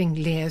having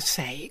Lear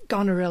say,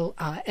 "Goneril,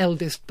 our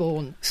eldest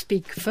born,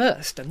 speak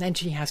first," and then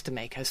she has to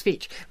make her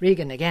speech.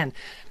 Regan again.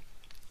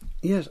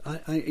 Yes,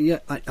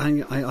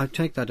 I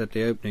take that at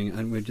the opening,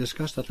 and we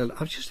discussed that. I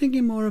was just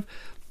thinking more of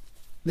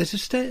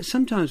there's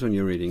sometimes when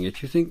you're reading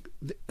it, you think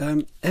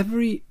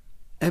every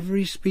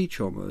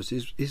speech almost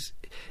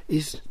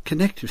is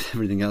connected with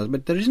everything else,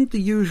 but there isn't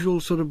the usual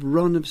sort of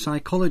run of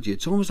psychology.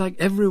 It's almost like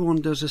everyone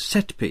does a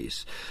set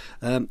piece,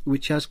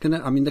 which has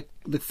the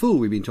Fool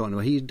we've been talking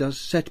about, he does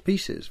set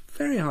pieces,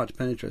 very hard to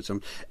penetrate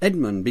some.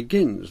 Edmund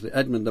begins,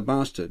 Edmund the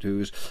bastard,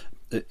 who's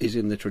is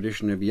in the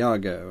tradition of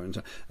Iago,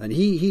 and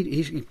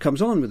he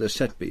comes on with a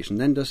set piece and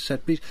then does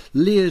set piece.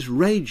 Lear's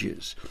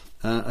rages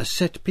are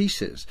set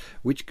pieces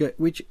which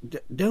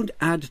don't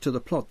add to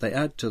the plot; they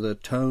add to the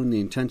tone, the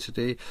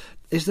intensity.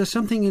 Is there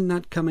something in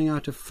that coming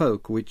out of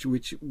folk which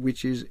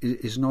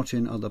is not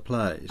in other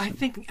plays? I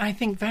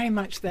think very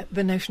much that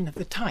the notion of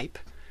the type,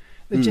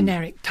 the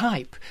generic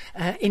type.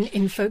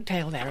 In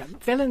folktale, there are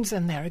villains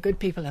and there are good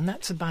people, and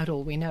that's about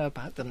all we know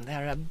about them.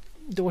 There are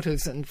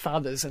daughters and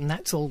fathers, and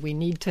that's all we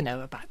need to know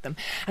about them.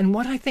 And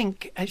what I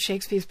think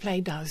Shakespeare's play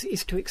does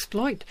is to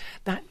exploit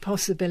that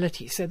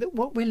possibility, so that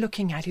what we're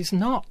looking at is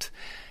not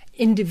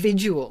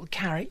individual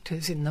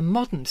characters in the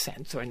modern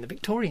sense or in the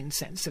Victorian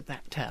sense of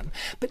that term,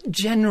 but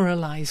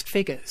generalised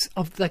figures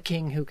of the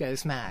king who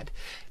goes mad,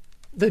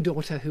 the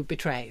daughter who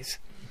betrays.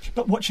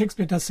 But what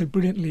Shakespeare does so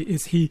brilliantly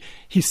is he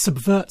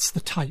subverts the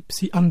types,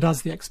 he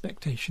undoes the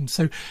expectations.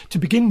 So to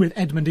begin with,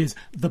 Edmund is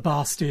the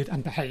bastard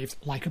and behaves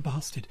like a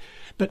bastard.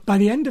 But by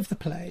the end of the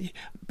play,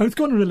 both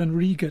Goneril and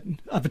Regan,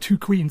 the two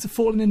queens, have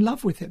fallen in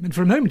love with him. And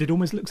for a moment, it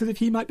almost looks as if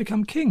he might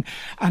become king.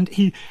 And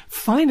he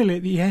finally,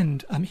 at the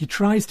end, he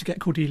tries to get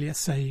Cordelia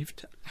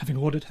saved, having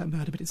ordered her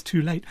murder, but it's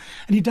too late.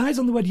 And he dies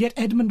on the word, yet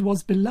Edmund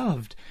was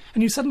beloved.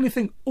 And you suddenly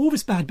think all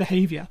this bad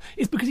behaviour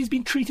is because he's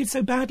been treated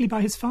so badly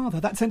by his father.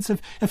 That sense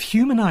of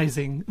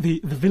humanising the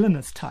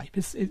villainous type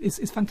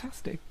is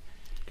fantastic.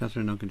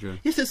 Katherine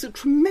Duncan-Jones. Yes, there's a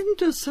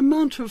tremendous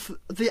amount of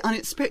the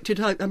unexpected,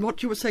 and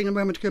what you were saying a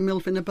moment ago,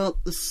 Melvyn,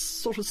 about the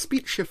sort of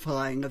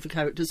speechifying of the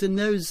characters in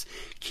those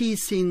key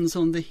scenes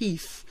on the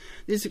heath.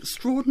 These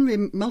extraordinary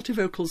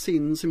multivocal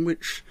scenes in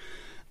which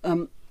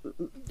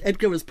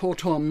Edgar, as poor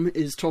Tom,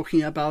 is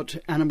talking about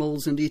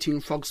animals and eating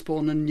frog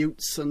spawn and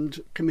newts and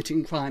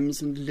committing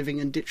crimes and living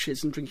in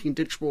ditches and drinking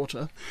ditch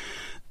water.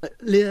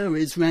 Lear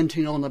is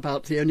ranting on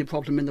about the only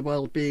problem in the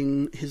world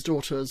being his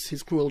daughters,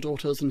 his cruel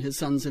daughters and his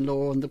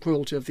sons-in-law, and the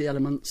cruelty of the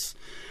elements.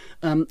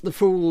 The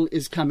fool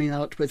is coming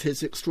out with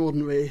his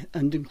extraordinary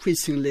and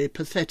increasingly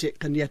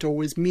pathetic and yet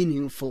always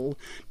meaningful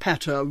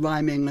patter,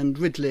 rhyming and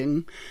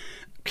riddling.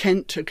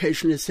 Kent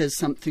occasionally says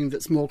something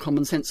that's more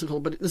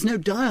commonsensical, but there's no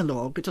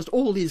dialogue, it's just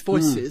all these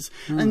voices.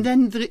 And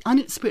then the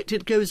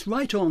unexpected goes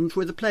right on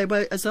through the play,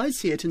 where, as I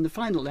see it in the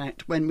final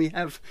act, when we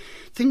have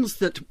things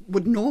that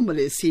would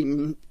normally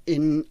seem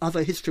in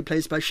other history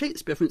plays by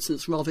Shakespeare, for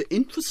instance, rather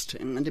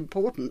interesting and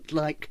important,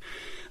 like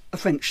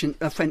French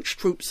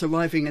troops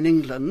arriving in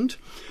England,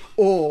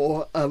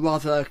 or a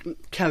rather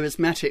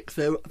charismatic,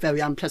 though very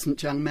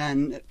unpleasant young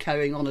man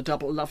carrying on a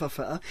double love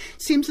affair.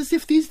 Seems as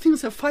if these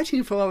things are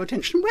fighting for our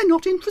attention. We're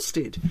not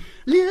interested.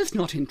 Lear's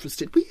not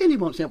interested. We only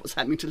want to know what's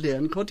happening to Lear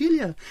and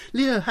Cordelia.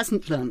 Lear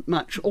hasn't learned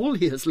much. All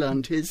he has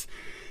learned is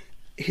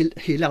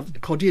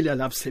Cordelia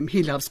loves him,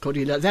 he loves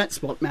Cordelia,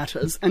 that's what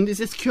matters. And there's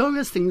this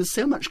curious thing, there's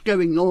so much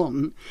going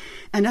on.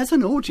 And as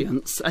an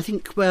audience, I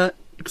think we're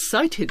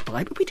excited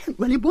by it, but we don't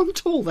really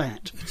want all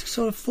that. It's a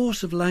sort of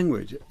force of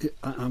language,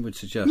 I would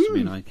suggest. I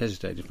mean, I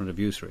hesitate in front of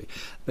you three,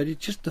 but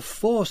it's just the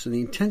force and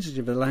the intensity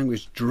of the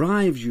language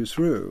drives you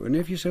through. And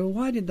if you say, well,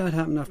 why did that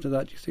happen after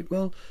that? You think,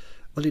 well,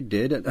 it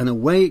did, and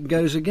away it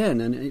goes again.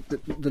 And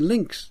the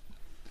links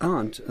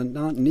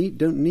don't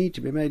need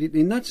to be made.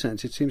 In that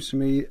sense, it seems to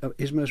me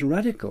is most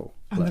radical.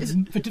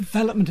 And the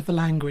development of the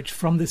language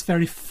from this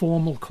very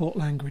formal court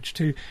language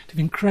to the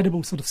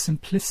incredible sort of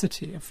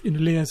simplicity of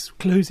Lear's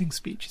closing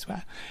speeches,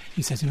 where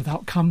he says,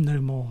 "Thou'lt come no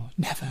more,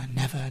 never,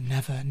 never,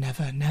 never,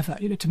 never, never."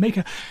 To make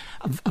a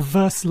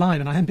verse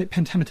line, an iambic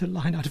pentameter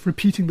line, out of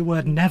repeating the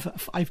word "never"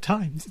 5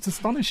 times, it's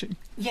astonishing.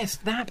 Yes,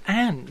 that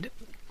and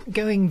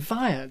going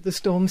via the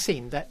storm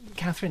scene that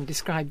Catherine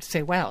described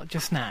so well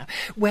just now,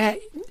 where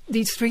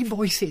these 3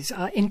 voices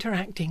are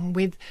interacting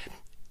with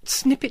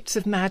snippets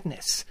of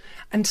madness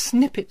and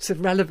snippets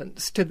of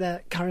relevance to the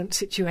current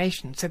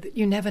situation, so that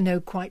you never know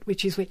quite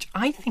which is which.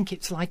 I think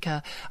it's like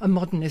a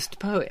modernist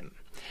poem.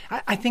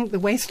 I think The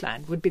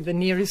Wasteland would be the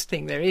nearest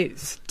thing there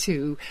is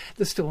to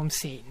the storm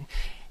scene,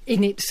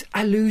 in its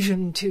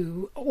allusion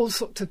to all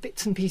sorts of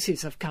bits and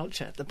pieces of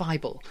culture, the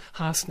Bible,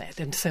 Harsnet,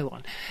 and so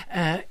on.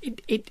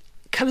 It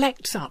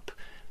collects up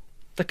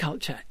the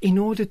culture in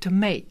order to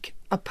make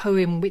a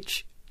poem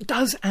which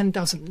does and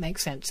doesn't make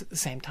sense at the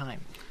same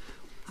time.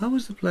 How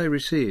was the play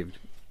received?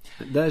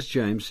 There's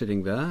James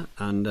sitting there,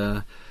 and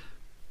there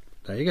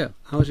you go.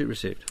 How was it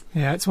received?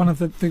 Yeah, it's one of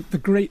the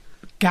great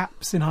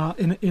gaps in our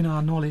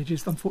knowledge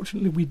is,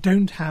 unfortunately, we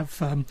don't have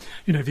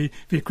the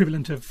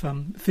equivalent of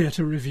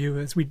theatre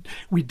reviewers.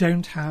 We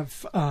don't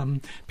have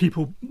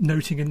people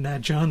noting in their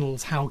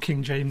journals how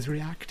King James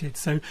reacted.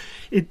 So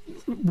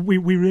we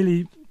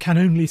really can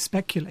only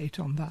speculate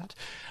on that.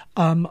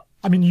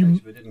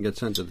 Shakespeare didn't get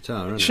sent to the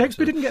Tower.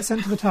 Shakespeare didn't get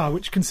sent to the Tower,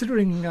 which,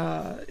 considering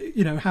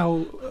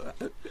how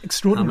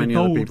extraordinarily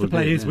bold the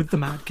play is with the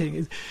Mad King,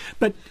 is.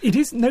 But it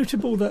is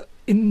notable that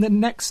in the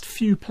next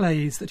few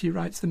plays that he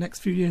writes, the next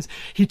few years,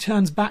 he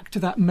turns back to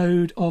that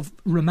mode of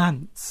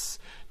romance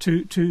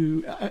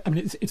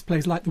it's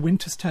plays like The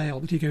Winter's Tale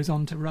that he goes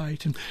on to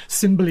write, and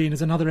Cymbeline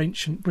is another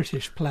ancient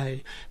British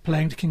play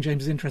playing to King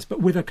James's interest,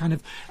 but with a kind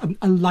of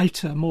a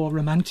lighter, more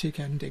romantic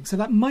ending. So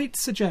that might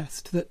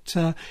suggest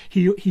that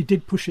he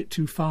did push it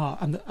too far,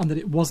 and that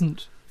it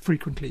wasn't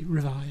frequently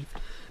revived.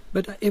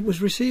 But it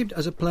was received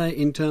as a play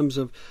in terms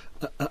of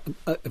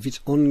its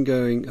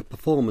ongoing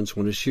performance,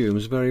 one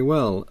assumes, very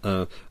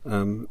well.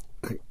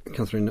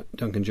 Katherine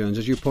Duncan-Jones,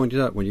 as you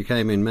pointed out when you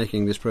came in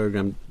making this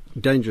programme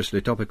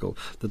dangerously topical,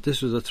 that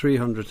this was the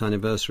 300th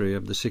anniversary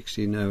of the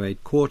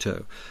 1608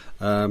 quarto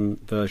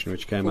version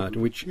which came out,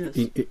 which yes.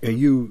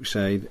 You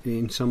say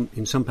in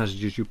some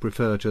passages you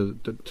prefer to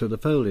the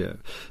folio.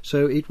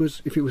 So it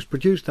was, if it was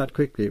produced that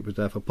quickly, it was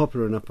therefore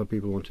popular enough for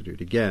people to want to do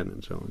it again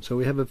and so on. So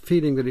we have a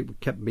feeling that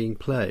it kept being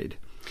played.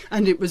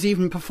 And it was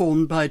even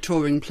performed by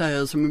touring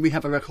players. I mean, we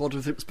have a record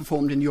of it was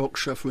performed in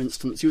Yorkshire, for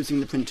instance, using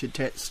the printed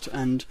text,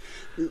 and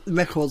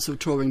records of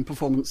touring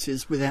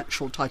performances with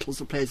actual titles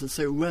of plays are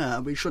so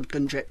rare, we should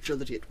conjecture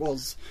that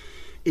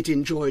it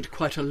enjoyed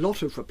quite a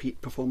lot of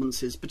repeat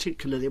performances,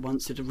 particularly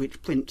once it had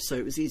reached print, so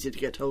it was easy to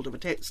get hold of a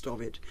text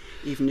of it.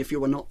 Even if you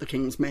were not the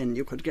King's Men,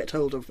 you could get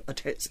hold of a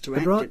text to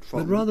act it from.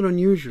 But rather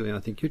unusually, I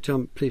think, you will tell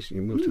me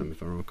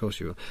if I'm wrong, of course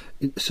you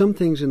will, some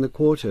things in the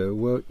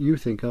quarto you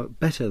think are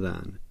better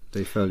than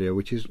the folio,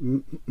 which is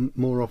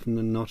more often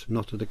than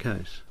not the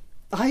case.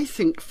 I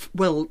think,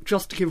 well,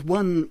 just to give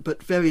one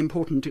but very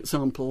important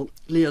example,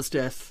 Lear's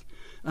death.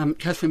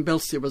 Catherine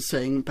Belsey was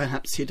saying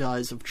perhaps he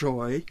dies of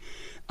joy.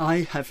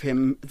 I have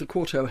him, the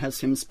quarto has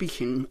him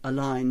speaking a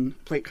line,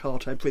 "Break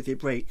heart, I prithee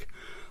break,"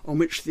 on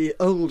which the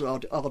old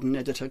Arden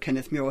editor,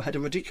 Kenneth Muir, had a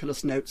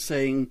ridiculous note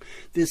saying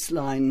this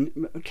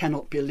line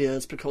cannot be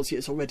Lear's because he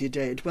is already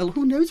dead. Well,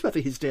 who knows whether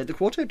he's dead? The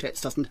quarto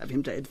text doesn't have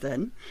him dead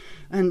then.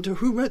 And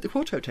who wrote the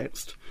quarto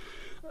text?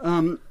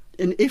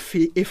 And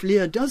if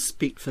Lear does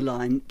speak the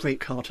line,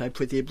 "Break heart, I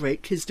prithee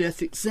break," his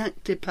death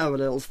exactly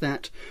parallels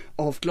that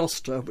of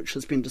Gloucester, which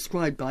has been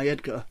described by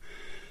Edgar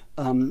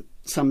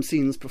some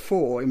scenes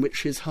before, in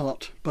which his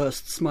heart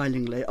bursts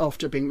smilingly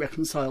after being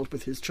reconciled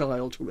with his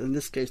child. In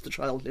this case, the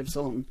child lives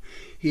on.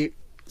 He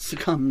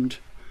succumbed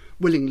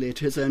willingly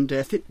to his own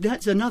death.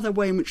 That's another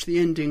way in which the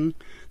ending,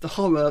 the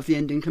horror of the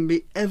ending, can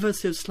be ever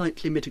so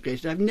slightly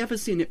mitigated. I've never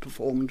seen it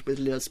performed with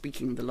Lear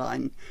speaking the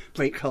line,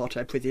 "Break heart,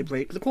 I prithee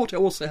break." The quarto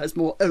also has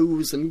more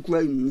ohs and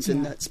groans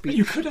in that speech. But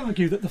you could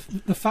argue that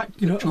the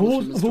fact,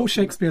 of all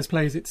Shakespeare's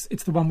plays,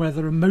 it's the one where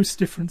there are most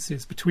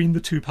differences between the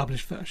two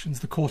published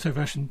versions, the quarto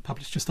version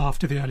published just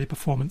after the early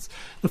performance,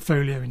 the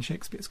folio in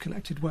Shakespeare's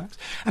collected works.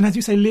 And as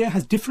you say, Lear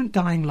has different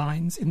dying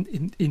lines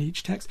in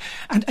each text,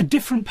 and a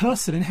different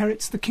person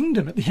inherits the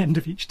kingdom at the end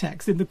of each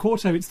text. In the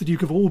quarto, it's the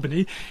Duke of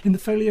Albany. In the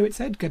folio,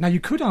 it's Edgar. Now, you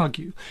could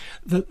argue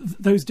that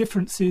those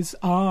differences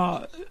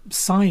are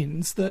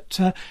signs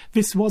that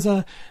this was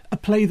a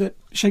play that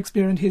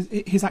Shakespeare and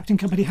his acting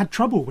company had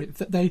trouble with,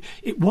 that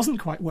it wasn't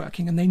quite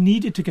working and they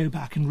needed to go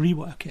back and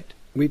rework it.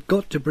 We've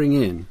got to bring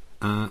in,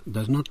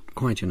 there's not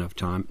quite enough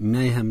time,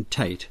 Mayhem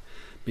Tate,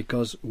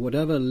 because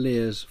whatever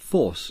Lear's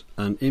force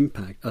and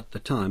impact at the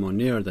time, or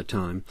near the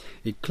time,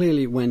 it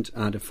clearly went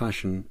out of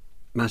fashion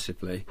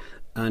massively.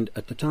 And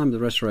at the time of the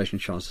Restoration,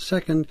 Charles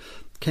II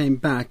came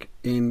back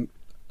in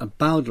a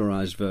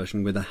Bowdlerized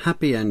version with a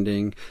happy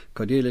ending.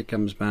 Cordelia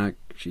comes back,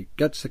 she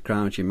gets the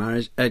crown, she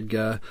marries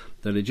Edgar,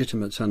 the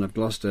legitimate son of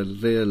Gloucester.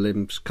 Lear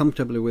lives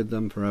comfortably with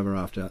them forever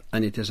after,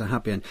 and it is a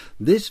happy end.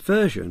 This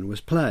version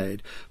was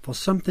played for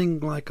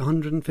something like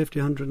 150,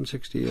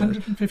 160 years.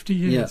 150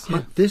 years,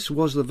 yeah. This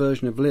was the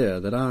version of Lear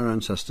that our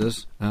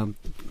ancestors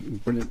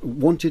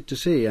wanted to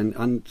see,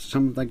 and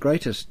some of their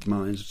greatest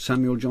minds,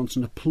 Samuel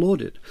Johnson,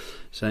 applauded,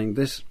 saying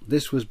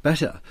this was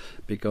better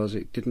because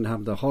it didn't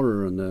have the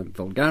horror and the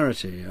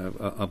vulgarity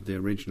of the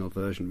original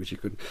version, which you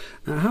could.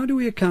 Now, how do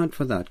we account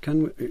for that?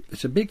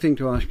 It's a big thing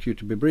to ask you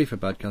to be brief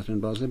about, Catherine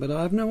Belsey, but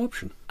I have no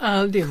option.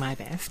 I'll do my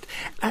best.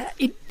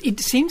 It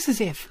seems as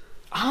if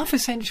half a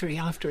century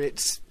after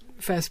its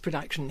first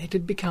production, it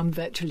had become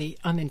virtually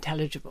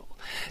unintelligible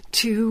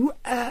to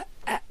a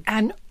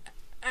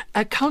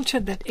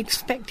culture that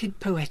expected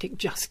poetic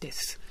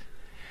justice.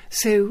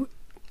 So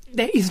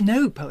there is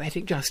no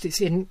poetic justice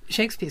in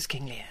Shakespeare's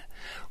King Lear.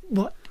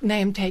 What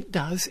Mayhem Tate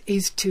does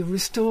is to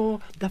restore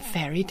the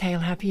fairy tale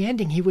happy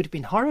ending. He would have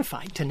been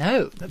horrified to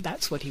know that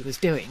that's what he was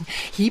doing.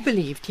 He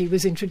believed he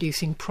was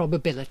introducing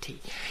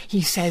probability.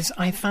 He says,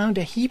 "I found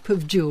a heap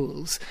of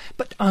jewels,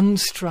 but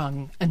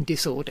unstrung and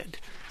disordered.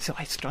 So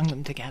I strung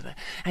them together."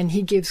 And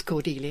he gives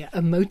Cordelia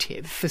a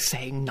motive for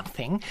saying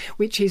nothing,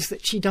 which is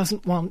that she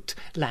doesn't want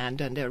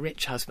land and a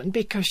rich husband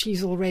because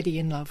she's already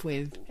in love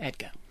with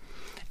Edgar.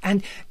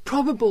 And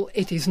probable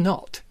it is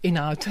not in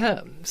our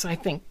terms. I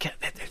think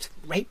there's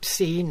a rape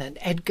scene and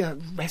Edgar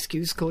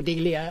rescues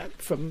Cordelia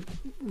from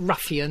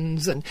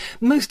ruffians and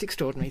most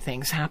extraordinary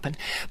things happen.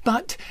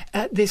 But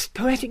this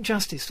poetic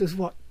justice was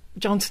what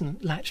Johnson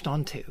latched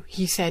onto.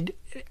 He said,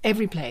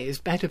 every play is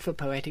better for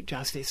poetic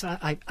justice.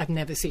 I've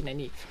never seen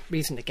any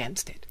reason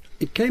against it.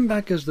 It came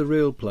back as the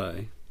real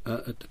play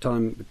at the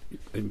time,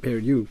 in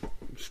period you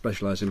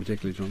specialise in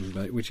particularly, Jonathan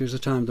Bate, which is the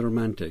time of the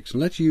Romantics.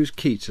 And let's use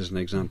Keats as an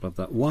example of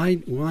that.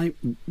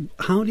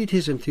 How did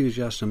his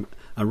enthusiasm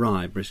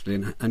arrive,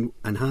 basically,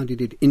 and how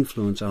did it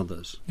influence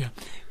others? Yeah.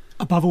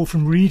 Above all,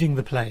 from reading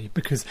the play,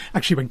 because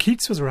actually when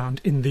Keats was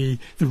around in the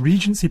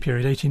Regency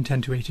period,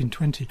 1810 to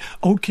 1820,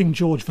 old King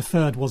George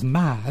III was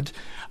mad,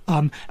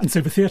 and so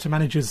the theatre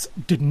managers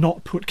did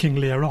not put King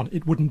Lear on.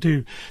 It wouldn't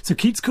do. So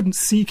Keats couldn't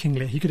see King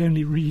Lear, he could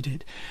only read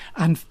it.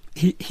 And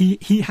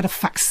he had a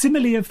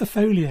facsimile of the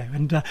folio,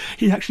 and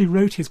he actually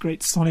wrote his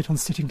great sonnet on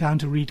sitting down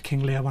to read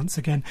King Lear once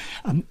again.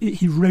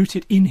 He wrote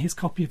it in his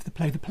copy of the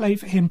play. The play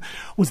for him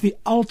was the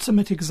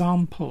ultimate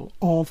example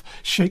of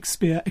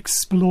Shakespeare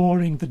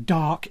exploring the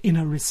dark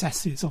inner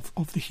recesses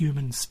of the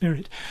human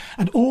spirit,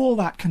 and all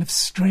that kind of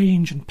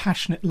strange and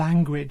passionate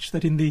language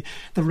that in the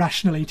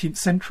rational 18th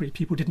century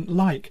people didn't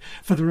like.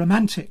 For the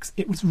Romantics,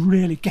 it was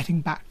really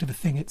getting back to the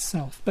thing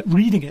itself, but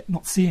reading it,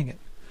 not seeing it.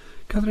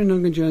 Katherine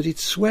Duncan-Jones, it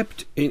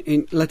swept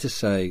in, let us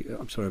say,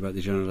 I'm sorry about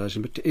the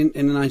generalisation, but in the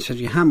 19th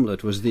century,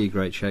 Hamlet was the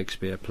great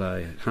Shakespeare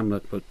play.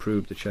 Hamlet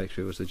proved that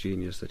Shakespeare was the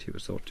genius that he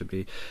was thought to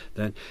be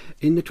then.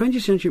 In the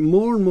 20th century,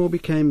 more and more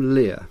became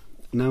Lear.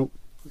 Now,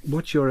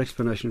 what's your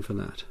explanation for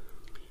that?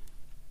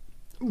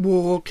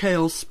 War,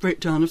 chaos,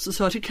 breakdown of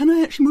society. Can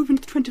I actually move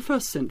into the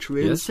 21st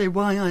century and say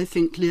why I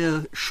think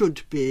Lear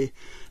should be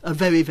a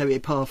very, very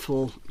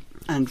powerful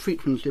and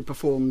frequently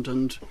performed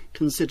and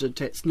considered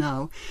text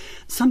now?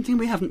 Something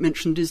we haven't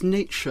mentioned is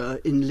nature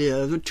in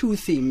Lear. There are two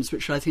themes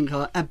which I think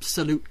are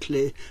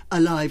absolutely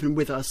alive and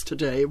with us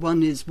today.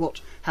 One is what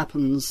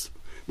happens,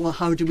 well,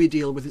 how do we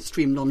deal with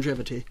extreme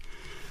longevity?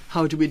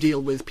 How do we deal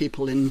with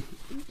people in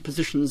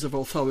positions of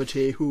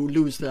authority who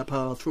lose their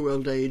power through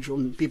old age,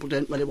 and people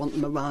don't really want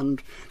them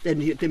around? They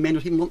may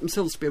not even want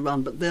themselves to be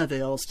around, but there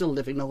they are, still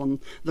living on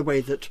the way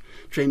that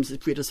James's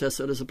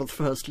predecessor, Elizabeth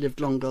I,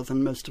 lived longer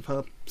than most of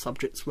her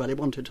subjects really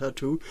wanted her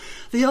to.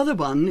 The other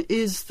one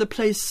is the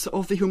place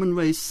of the human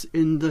race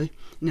in the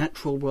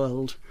natural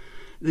world,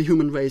 the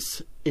human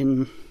race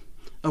in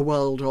a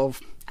world of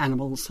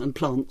animals and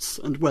plants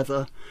and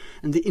weather,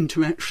 and the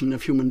interaction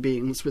of human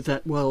beings with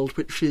that world,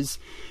 which is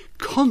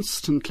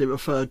constantly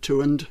referred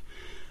to. And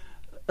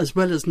as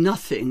well as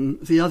nothing,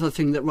 the other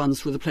thing that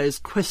runs through the play is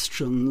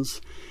questions.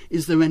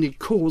 Is there any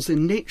cause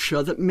in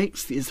nature that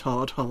makes these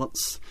hard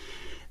hearts?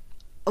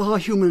 Are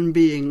human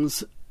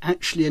beings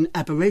actually an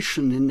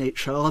aberration in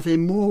nature? Are they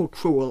more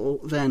cruel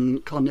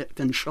than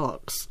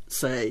sharks,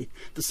 say,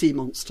 the sea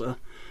monster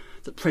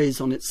that preys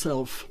on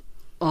itself?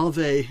 Are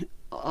they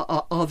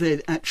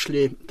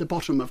actually the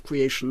bottom of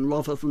creation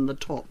rather than the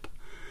top?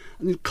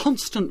 And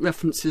constant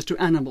references to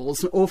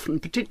animals, and often,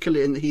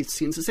 particularly in the Heath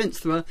scenes, a sense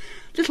there are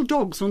little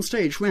dogs on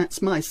stage,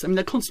 rats, mice. I mean,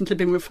 they're constantly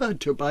being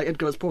referred to by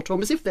Edgar Allan Poe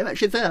as if they're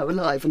actually there,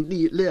 alive. And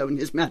Lear, in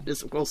his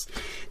madness, of course,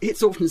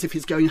 it's often as if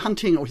he's going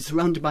hunting or he's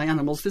surrounded by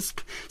animals. This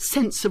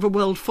sense of a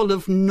world full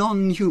of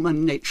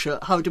non-human nature.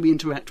 How do we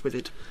interact with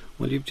it?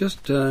 Well, you've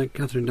just,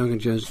 Catherine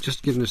Duncan-Jones,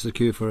 just given us the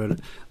cue for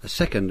a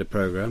second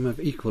programme of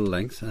equal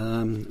length,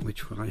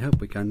 which I hope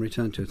we can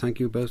return to.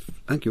 Thank you both,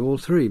 thank you all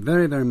three,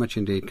 very, very much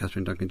indeed,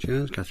 Catherine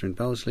Duncan-Jones, Catherine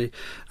Belsey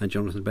and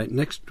Jonathan Bate.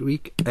 Next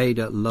week,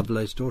 Ada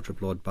Lovelace, daughter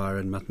of Lord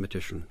Byron,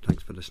 mathematician.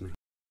 Thanks for listening.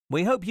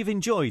 We hope you've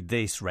enjoyed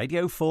this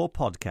Radio 4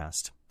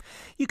 podcast.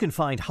 You can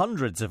find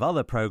hundreds of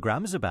other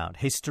programmes about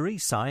history,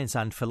 science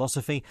and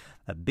philosophy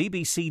at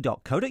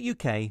bbc.co.uk/Radio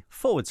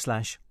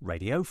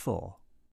 4.